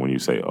really come in when you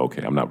say,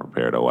 okay, I'm not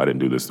prepared. Oh, I didn't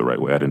do this the right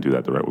way. I didn't do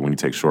that the right way. When you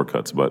take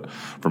shortcuts. But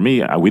for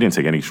me, we didn't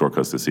take any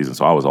shortcuts this season,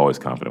 so I was always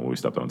confident when we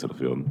stepped onto the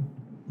field.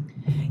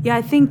 Yeah,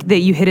 I think that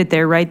you hit it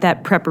there, right?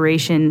 That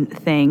preparation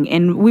thing.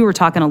 And we were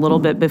talking a little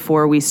bit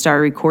before we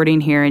started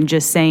recording here and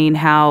just saying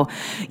how,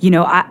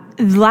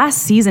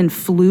 last season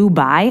flew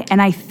by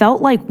and I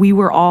felt like we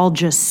were all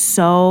just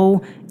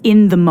so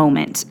in the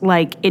moment,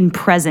 like in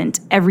present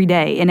every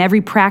day, in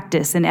every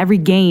practice, and every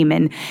game,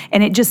 and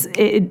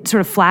it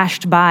sort of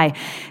flashed by.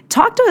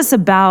 Talk to us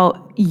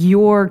about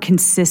your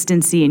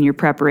consistency in your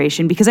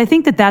preparation, because I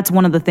think that that's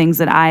one of the things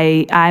that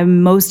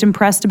I'm most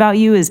impressed about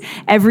you is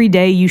every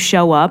day you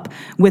show up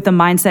with a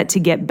mindset to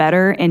get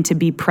better and to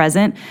be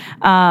present.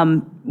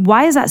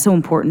 Why is that so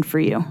important for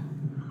you?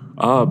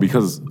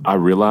 Because I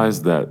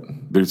realized that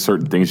there's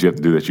certain things you have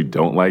to do that you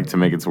don't like to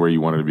make it to where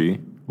you want it to be.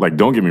 Like,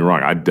 don't get me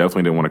wrong, I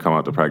definitely didn't want to come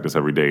out to practice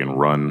every day and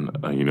run,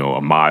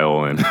 a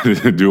mile and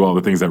do all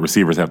the things that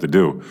receivers have to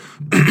do.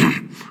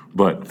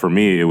 But for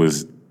me, it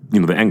was,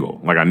 the end goal.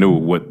 Like, I knew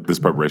what this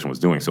preparation was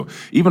doing. So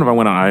even if I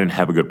went out and I didn't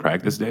have a good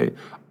practice day,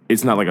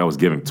 it's not like I was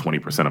giving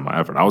 20% of my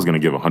effort. I was going to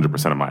give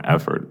 100% of my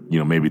effort.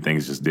 Maybe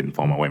things just didn't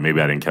fall my way.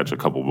 Maybe I didn't catch a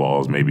couple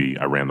balls. Maybe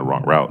I ran the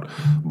wrong route.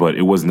 But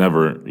it was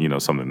never,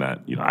 something that,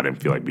 I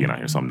didn't feel like being out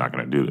here, so I'm not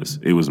going to do this.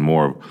 It was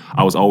more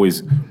of,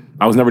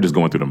 I was never just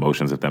going through the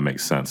motions, if that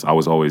makes sense. I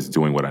was always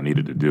doing what I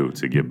needed to do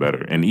to get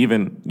better. And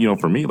even,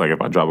 for me, like,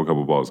 if I drop a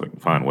couple balls, like,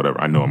 fine, whatever.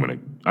 I know I'm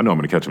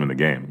gonna catch them in the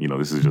game.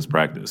 This is just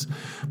practice.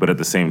 But at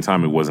the same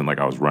time, it wasn't like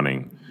I was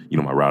running,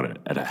 my route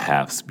at a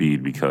half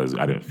speed because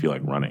I didn't feel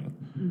like running.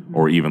 Mm-hmm.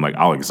 Or even like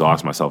I'll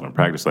exhaust myself in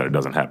practice so that it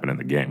doesn't happen in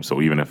the game. So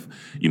even if,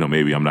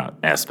 maybe I'm not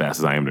as fast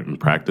as I am in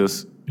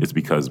practice, it's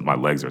because my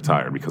legs are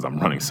tired because I'm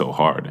running so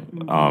hard.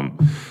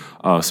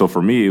 Mm-hmm. So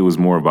for me, it was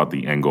more about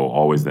the end goal,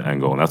 always the end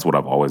goal. And that's what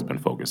I've always been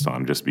focused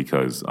on, just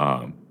because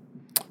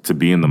to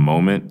be in the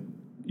moment,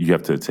 you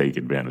have to take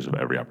advantage of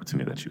every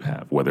opportunity that you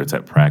have, whether it's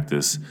at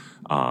practice,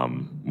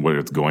 whether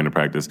it's going to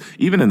practice,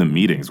 even in the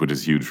meetings, which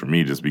is huge for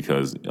me just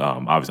because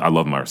obviously I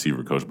love my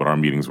receiver coach, but our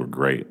meetings were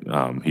great.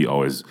 He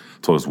always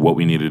told us what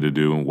we needed to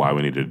do, why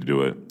we needed to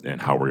do it, and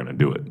how we're going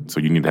to do it. So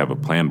you need to have a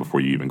plan before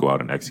you even go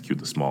out and execute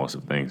the smallest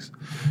of things.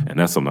 And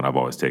that's something I've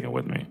always taken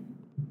with me.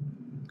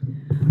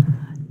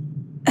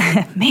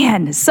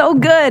 Man, so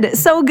good.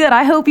 So good.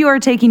 I hope you are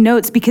taking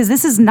notes because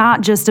this is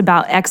not just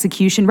about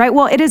execution, right?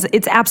 Well, it is.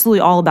 It's absolutely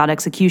all about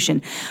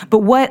execution. But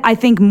what I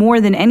think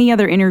more than any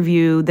other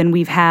interview than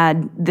we've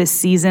had this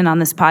season on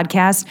this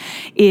podcast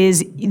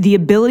is the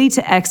ability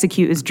to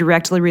execute is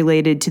directly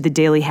related to the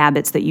daily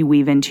habits that you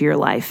weave into your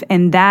life.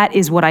 And that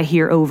is what I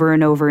hear over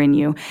and over in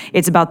you.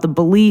 It's about the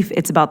belief.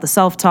 It's about the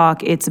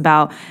self-talk. It's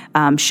about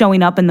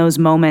showing up in those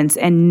moments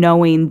and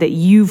knowing that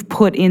you've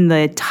put in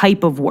the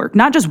type of work,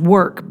 not just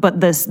work, but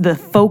the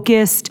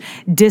focused,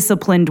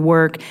 disciplined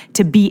work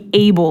to be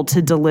able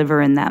to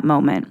deliver in that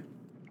moment.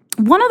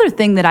 One other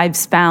thing that I've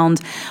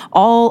found,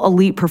 all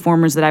elite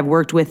performers that I've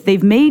worked with,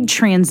 they've made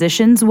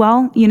transitions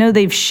well.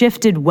 They've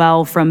shifted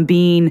well from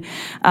being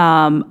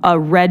a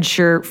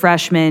redshirt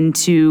freshman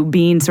to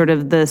being sort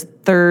of the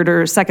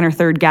second or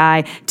third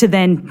guy to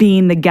then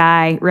being the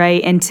guy,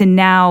 right? And to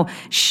now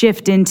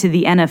shift into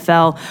the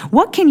NFL.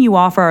 What can you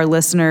offer our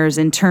listeners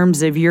in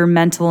terms of your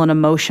mental and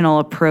emotional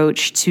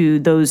approach to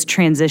those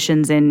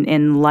transitions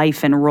in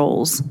life and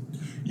roles?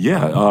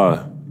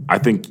 Yeah, I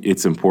think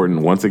it's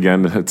important, once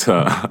again,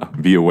 to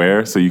be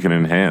aware so you can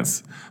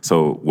enhance.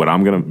 So what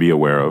I'm going to be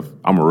aware of,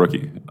 I'm a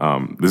rookie.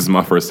 This is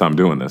my first time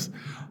doing this.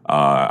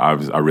 I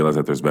realize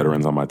that there's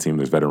veterans on my team.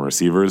 There's veteran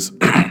receivers,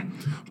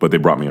 but they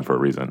brought me in for a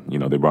reason.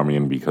 They brought me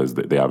in because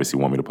they obviously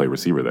want me to play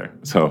receiver there.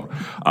 So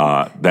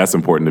that's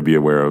important to be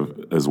aware of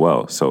as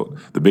well. So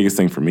the biggest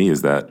thing for me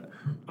is that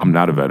I'm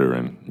not a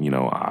veteran.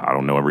 I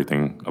don't know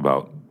everything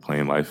about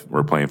playing life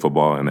or playing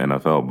football in the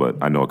NFL, but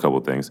I know a couple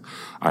of things.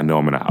 I know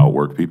I'm going to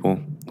outwork people.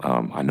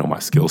 I know my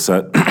skill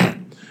set.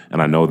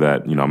 And I know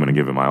that, I'm going to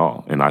give it my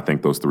all. And I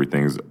think those three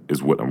things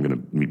is what I'm going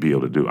to be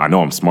able to do. I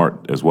know I'm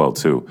smart as well,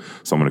 too.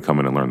 So I'm going to come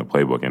in and learn the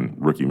playbook. And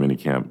rookie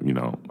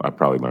minicamp, I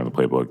probably learned the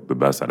playbook the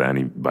best out of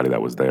anybody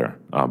that was there,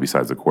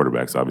 besides the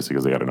quarterbacks, obviously,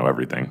 because they got to know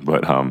everything.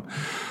 But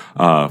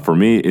for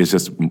me,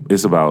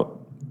 it's about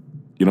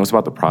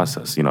the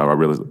process. I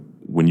realize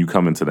when you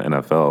come into the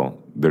NFL,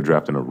 they're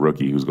drafting a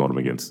rookie who's going up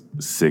against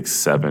 6,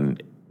 7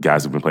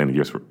 guys who've been playing the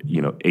years for,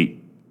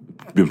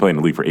 been playing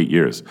the league for 8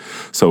 years.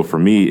 So for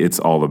me, it's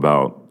all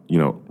about,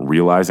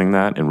 realizing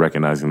that and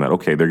recognizing that,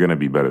 okay, they're going to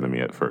be better than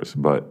me at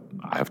first, but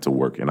I have to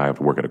work, and I have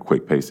to work at a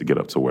quick pace to get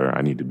up to where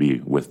I need to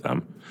be with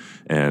them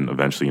and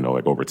eventually,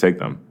 overtake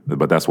them.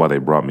 But that's why they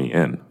brought me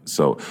in.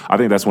 So I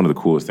think that's one of the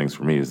coolest things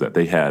for me is that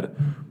they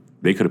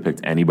could have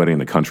picked anybody in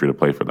the country to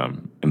play for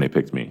them, and they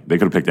picked me. They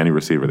could have picked any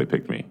receiver, they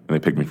picked me, and they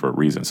picked me for a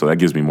reason. So that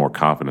gives me more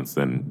confidence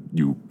than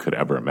you could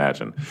ever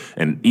imagine.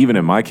 And even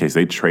in my case,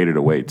 they traded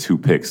away 2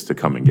 picks to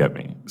come and get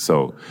me.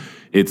 So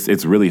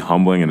it's really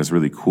humbling, and it's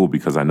really cool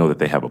because I know that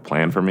they have a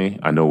plan for me.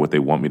 I know what they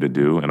want me to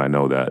do, and I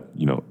know that,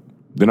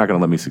 they're not going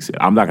to let me succeed.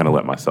 I'm not going to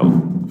let myself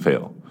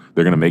fail.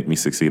 They're going to make me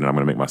succeed, and I'm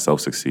going to make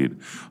myself succeed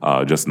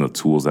just in the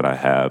tools that I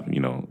have,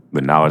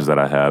 the knowledge that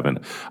I have. And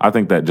I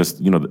think that just,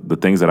 the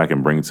things that I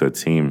can bring to a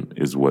team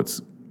is what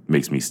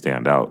makes me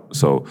stand out.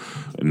 So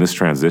in this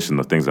transition,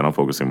 the things that I'm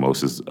focusing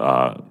most is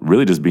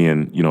really just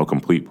being, a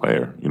complete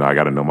player. I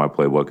got to know my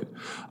playbook.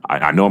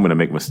 I know I'm going to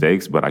make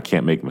mistakes, but I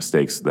can't make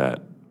mistakes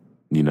that,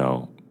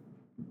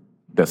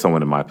 that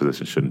someone in my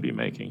position shouldn't be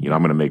making. I'm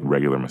going to make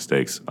regular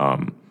mistakes.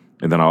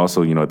 And then I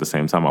also, at the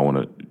same time, I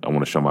want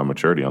to show my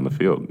maturity on the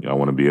field. I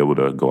want to be able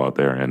to go out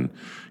there and,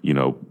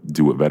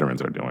 do what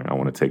veterans are doing. I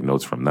want to take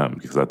notes from them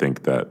because I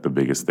think that the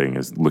biggest thing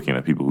is looking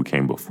at people who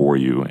came before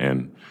you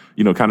and,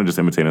 kind of just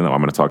imitating them. I'm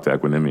going to talk to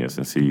Equanimous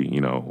and see,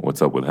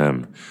 what's up with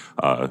him,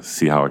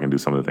 see how I can do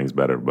some of the things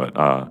better. But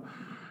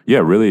yeah,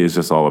 really, it's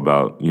just all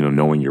about,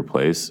 knowing your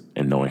place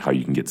and knowing how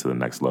you can get to the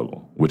next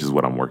level, which is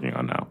what I'm working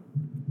on now.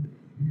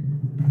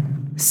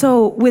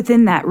 So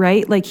within that,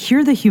 right, like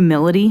hear the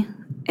humility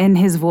in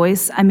his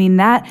voice. I mean,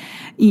 that,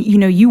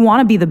 you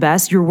want to be the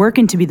best, you're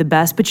working to be the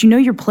best, but you know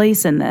your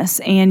place in this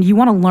and you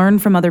want to learn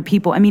from other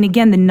people. I mean,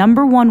 again, the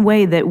number one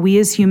way that we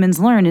as humans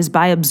learn is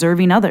by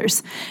observing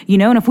others,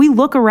 and if we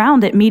look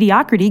around at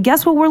mediocrity,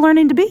 guess what we're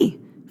learning to be?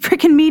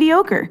 Freaking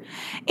mediocre.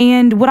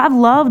 And what I've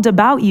loved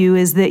about you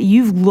is that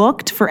you've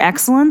looked for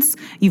excellence,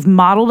 you've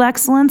modeled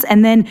excellence,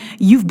 and then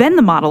you've been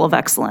the model of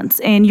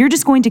excellence. And you're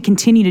just going to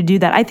continue to do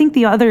that. I think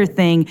the other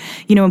thing,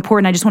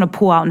 important, I just want to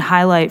pull out and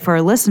highlight for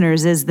our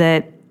listeners is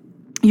that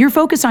you're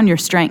focused on your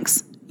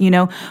strengths.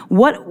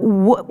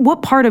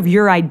 What part of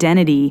your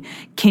identity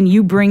can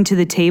you bring to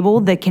the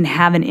table that can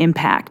have an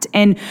impact?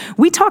 And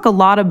we talk a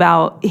lot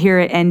about here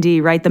at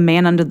ND, right, the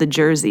man under the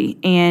jersey.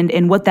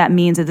 And what that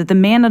means is that the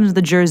man under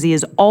the jersey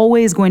is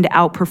always going to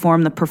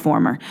outperform the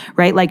performer,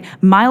 right? Like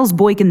Miles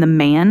Boykin, the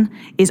man,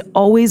 is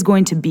always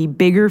going to be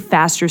bigger,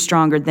 faster,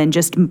 stronger than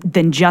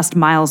just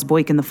Miles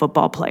Boykin, the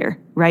football player,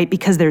 right?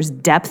 Because there's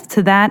depth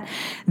to that,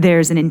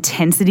 there's an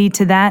intensity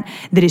to that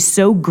is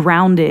so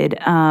grounded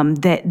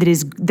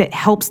that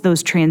helps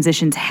those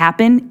transitions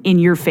happen in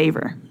your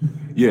favor.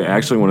 Yeah,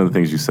 actually, one of the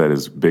things you said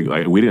is big.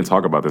 Like, we didn't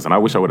talk about this, and I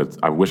wish I would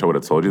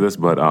have told you this.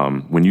 But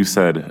when you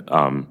said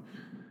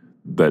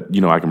that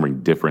I can bring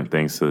different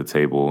things to the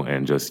table,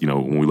 and just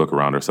when we look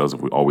around ourselves,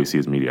 if we always see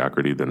as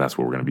mediocrity, then that's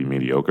where we're going to be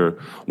mediocre.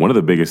 One of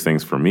the biggest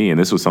things for me, and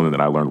this was something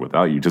that I learned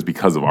without you, just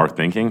because of our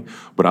thinking.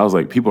 But I was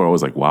like, people are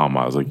always like, "Wow,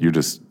 Miles, like you're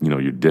just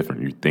you're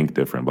different. You think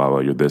different. Blah blah.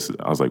 You're this."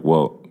 I was like,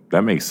 well,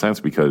 that makes sense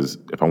because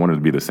if I wanted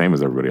to be the same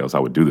as everybody else, I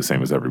would do the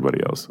same as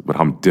everybody else. But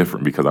I'm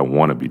different because I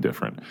want to be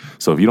different.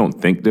 So if you don't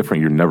think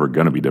different, you're never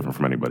going to be different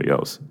from anybody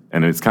else.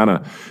 And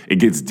it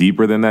gets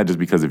deeper than that, just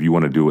because if you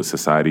want to do what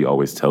society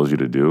always tells you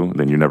to do,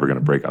 then you're never going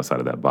to break outside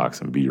of that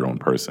box and be your own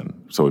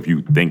person. So if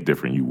you think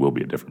different, you will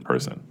be a different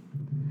person.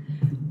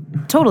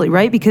 Totally,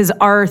 right? Because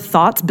our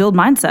thoughts build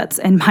mindsets,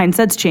 and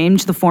mindsets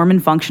change the form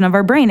and function of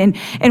our brain.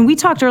 And we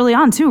talked early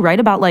on too, right?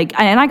 About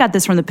and I got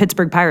this from the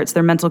Pittsburgh Pirates,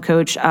 their mental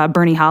coach,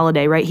 Bernie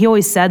Holiday, right? He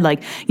always said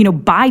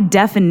by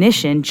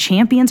definition,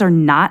 champions are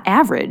not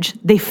average.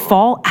 They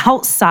fall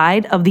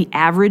outside of the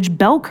average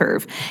bell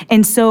curve.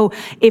 And so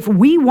if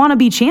we want to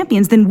be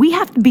champions, then we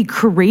have to be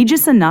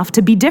courageous enough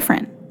to be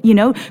different.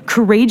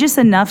 Courageous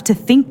enough to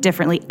think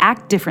differently,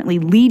 act differently,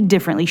 lead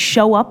differently,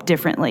 show up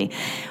differently.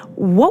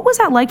 What was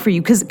that like for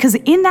you? Because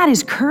in that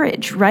is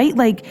courage, right?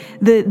 Like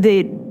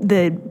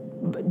the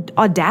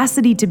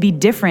audacity to be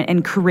different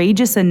and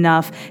courageous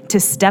enough to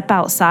step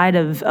outside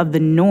of the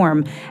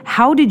norm.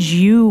 How did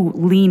you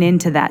lean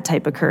into that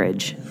type of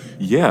courage?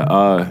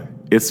 Yeah,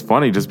 it's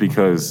funny just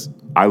because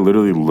I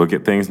literally look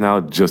at things now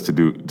just to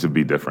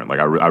be different. Like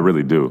I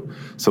really do.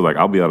 So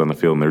I'll be out on the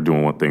field and they're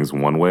doing things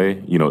one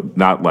way.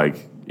 Not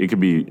like. It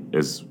could be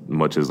as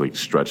much as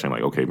stretching,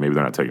 okay, maybe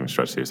they're not taking the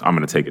stretch serious. I'm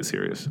going to take it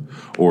serious.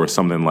 Or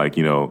something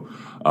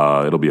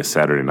it'll be a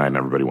Saturday night and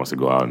everybody wants to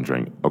go out and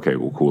drink. Okay,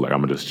 well, cool. I'm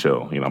going to just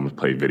chill. I'm going to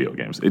play video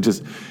games. It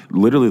just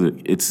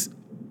literally, it's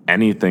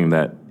anything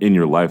that in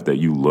your life that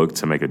you look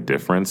to make a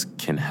difference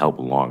can help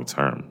long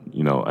term.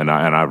 and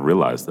I've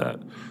realized that.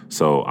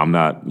 So I'm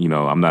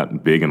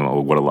not big in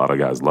what a lot of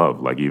guys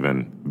love, like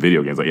even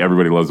video games. Like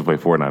everybody loves to play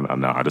Fortnite.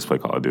 No, I just play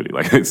Call of Duty.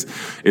 Like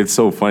it's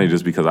so funny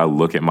just because I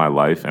look at my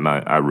life and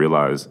I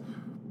realize,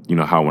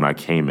 how when I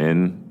came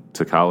in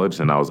to college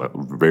and I was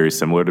very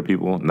similar to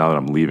people. Now that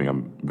I'm leaving,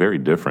 I'm very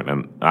different,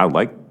 and I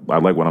like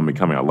what I'm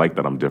becoming. I like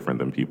that I'm different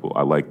than people.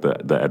 I like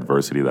the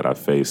adversity that I've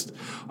faced.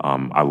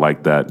 I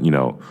like that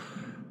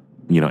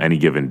any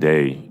given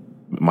day,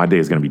 my day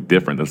is going to be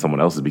different than someone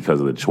else's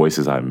because of the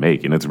choices I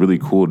make, and it's really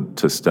cool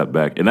to step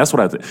back. And that's what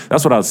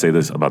I would say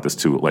about this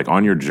too. Like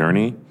on your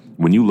journey,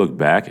 when you look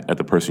back at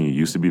the person you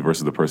used to be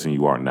versus the person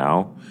you are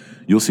now,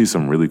 you'll see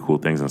some really cool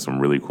things and some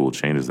really cool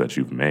changes that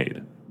you've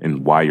made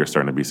and why you're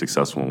starting to be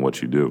successful in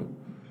what you do.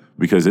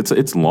 Because it's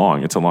a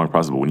long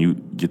process, but when you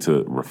get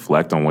to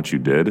reflect on what you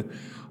did,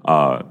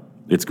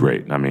 it's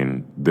great. I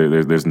mean,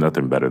 there's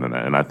nothing better than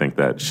that. And I think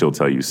that she'll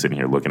tell you sitting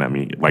here looking at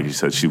me, like you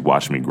said, she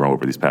watched me grow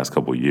over these past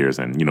couple of years.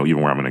 And, even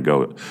where I'm going to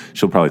go,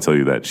 she'll probably tell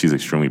you that she's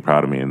extremely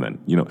proud of me and that,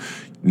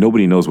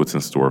 nobody knows what's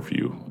in store for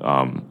you.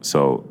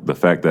 So the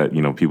fact that,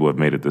 people have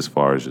made it this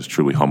far is just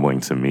truly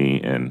humbling to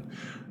me. And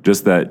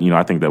just that,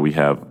 I think that we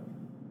have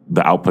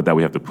the output that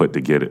we have to put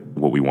to get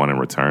what we want in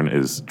return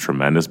is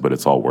tremendous, but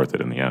it's all worth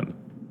it in the end.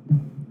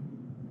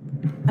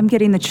 I'm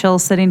getting the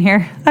chills sitting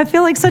here. I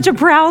feel like such a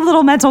proud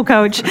little mental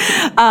coach.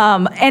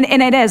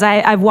 And it is.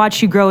 I've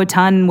watched you grow a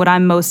ton. What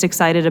I'm most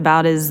excited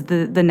about is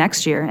the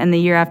next year and the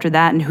year after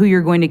that and who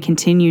you're going to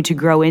continue to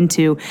grow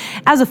into.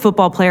 As a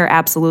football player,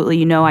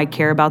 absolutely, I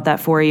care about that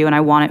for you and I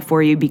want it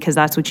for you because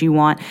that's what you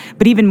want.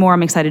 But even more,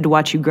 I'm excited to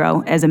watch you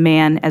grow as a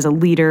man, as a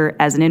leader,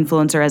 as an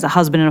influencer, as a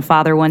husband and a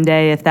father one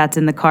day, if that's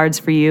in the cards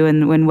for you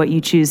and when what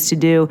you choose to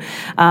do.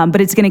 But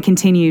it's going to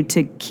continue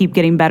to keep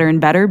getting better and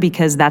better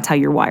because that's how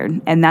you're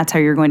wired and that's how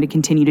you're going to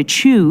continue to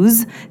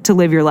choose to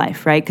live your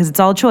life, right? Because it's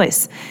all a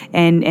choice.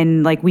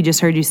 And like we just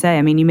heard you say,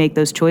 I mean, you make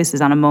those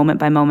choices on a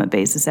moment-by-moment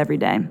basis every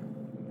day.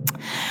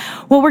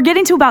 Well, we're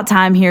getting to about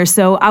time here,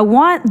 so I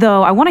want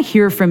to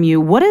hear from you.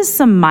 What is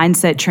some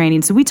mindset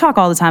training? So we talk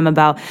all the time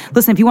about,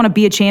 listen, if you want to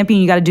be a champion,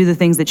 you got to do the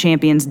things that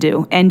champions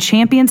do. And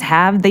champions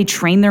they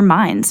train their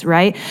minds,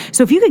 right?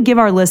 So if you could give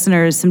our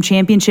listeners some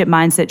championship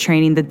mindset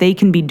training that they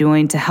can be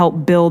doing to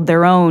help build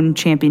their own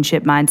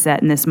championship mindset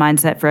and this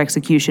mindset for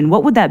execution,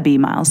 what would that be,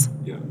 Miles?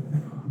 Yeah.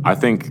 I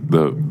think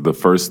the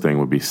first thing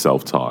would be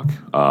self-talk.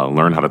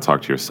 Learn how to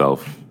talk to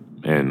yourself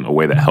in a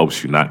way that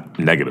helps you, not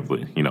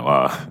negatively.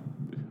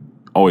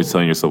 Always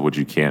telling yourself what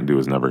you can't do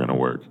is never going to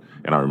work.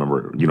 And I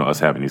remember, us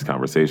having these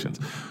conversations.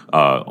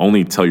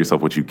 Only tell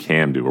yourself what you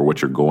can do or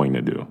what you're going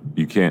to do.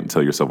 You can't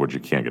tell yourself what you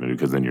can't going to do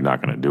because then you're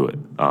not going to do it.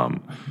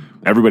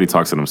 Everybody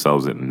talks to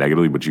themselves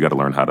negatively, but you got to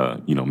learn how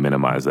to,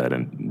 minimize that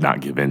and not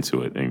give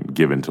into it and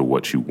give into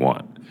what you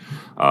want.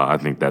 I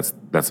think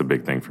that's a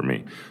big thing for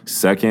me.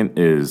 Second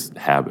is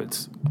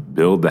habits.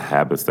 Build the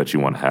habits that you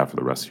want to have for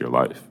the rest of your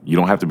life. You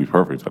don't have to be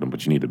perfect at them,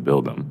 but you need to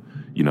build them.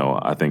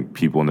 I think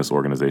people in this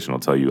organization will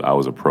tell you I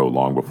was a pro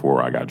long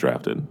before I got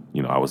drafted.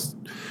 I was,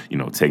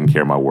 taking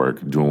care of my work,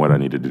 doing what I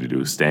needed to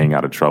do, staying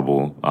out of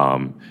trouble,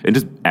 and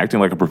just acting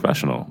like a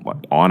professional, like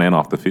on and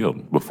off the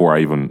field before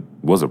I even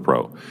was a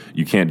pro.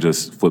 You can't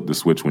just flip the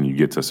switch when you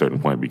get to a certain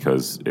point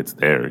because it's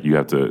there. You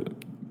have to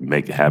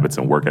make habits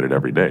and work at it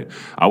every day.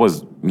 I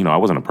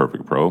wasn't a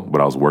perfect pro, but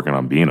I was working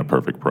on being a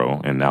perfect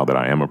pro. And now that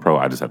I am a pro,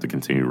 I just have to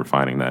continue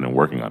refining that and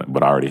working on it.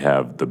 But I already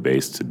have the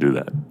base to do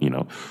that.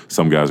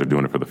 Some guys are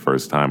doing it for the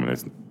first time and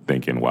they're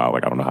thinking, wow,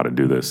 like I don't know how to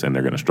do this. And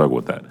they're going to struggle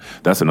with that.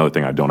 That's another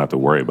thing I don't have to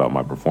worry about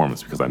my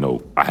performance because I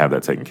know I have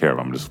that taken care of.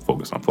 I'm just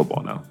focused on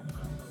football now.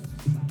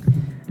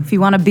 If you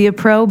want to be a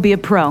pro,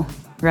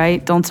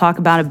 right? Don't talk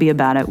about it, be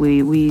about it.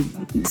 We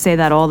say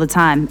that all the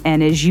time.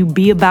 And as you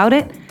be about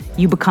it,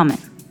 you become it.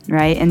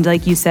 Right. And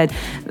like you said,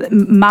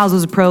 Miles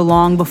was a pro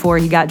long before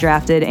he got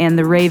drafted. And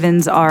the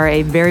Ravens are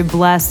a very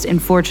blessed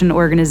and fortunate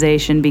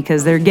organization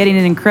because they're getting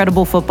an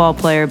incredible football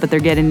player, but they're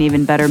getting an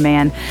even better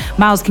man.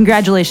 Miles,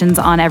 congratulations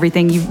on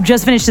everything. You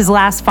just finished his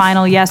last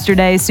final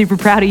yesterday. Super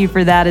proud of you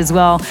for that as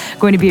well.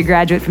 Going to be a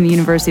graduate from the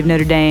University of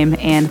Notre Dame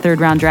and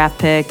third-round draft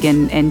pick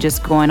and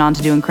just going on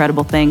to do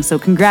incredible things. So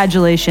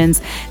congratulations.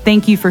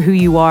 Thank you for who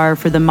you are,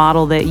 for the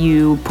model that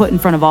you put in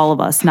front of all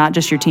of us, not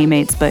just your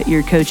teammates, but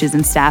your coaches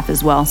and staff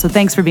as well. So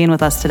thanks for being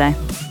with us today.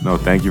 No,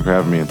 thank you for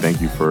having me, and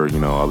thank you for,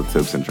 all the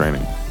tips and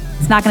training.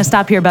 It's not going to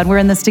stop here, bud. We're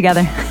in this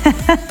together.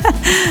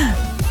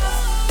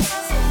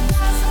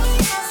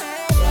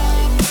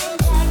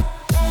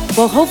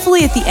 Well,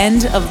 hopefully at the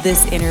end of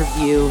this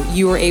interview,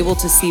 you were able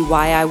to see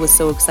why I was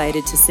so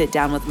excited to sit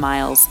down with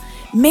Miles.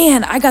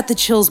 Man, I got the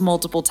chills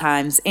multiple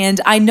times,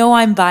 and I know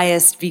I'm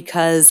biased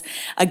because,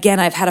 again,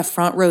 I've had a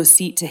front row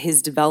seat to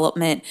his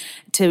development,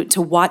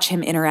 to watch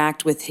him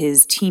interact with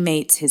his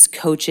teammates, his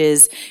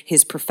coaches,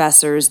 his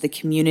professors, the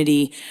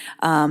community,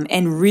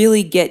 and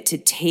really get to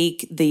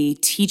take the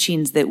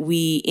teachings that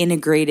we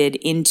integrated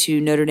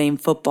into Notre Dame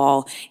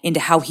football,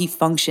 into how he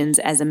functions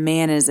as a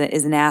man, as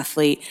an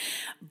athlete.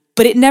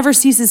 But it never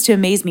ceases to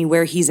amaze me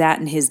where he's at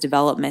in his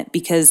development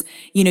because,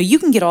 you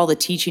can get all the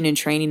teaching and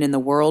training in the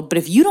world, but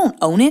if you don't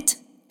own it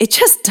it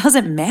just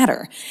doesn't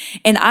matter.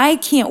 And I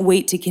can't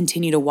wait to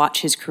continue to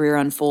watch his career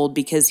unfold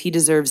because he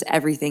deserves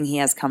everything he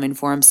has coming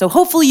for him. So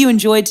hopefully you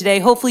enjoyed today.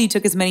 Hopefully you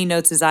took as many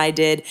notes as I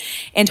did.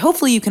 And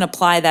hopefully you can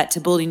apply that to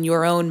building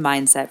your own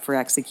mindset for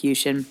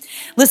execution.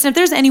 Listen, if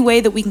there's any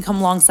way that we can come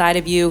alongside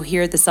of you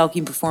here at the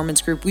Selking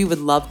Performance Group, we would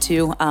love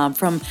to.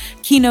 From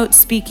keynote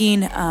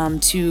speaking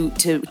to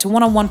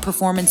one-on-one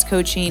performance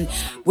coaching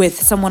with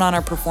someone on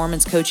our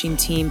performance coaching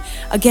team.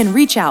 Again,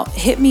 reach out.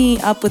 Hit me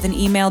up with an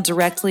email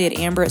directly at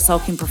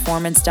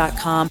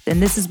amber@selkingperformance.com.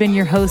 And this has been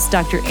your host,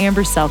 Dr.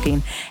 Amber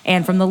Selking.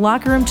 And from the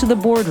locker room to the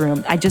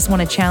boardroom, I just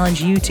want to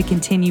challenge you to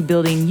continue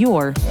building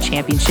your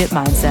championship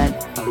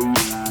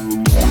mindset.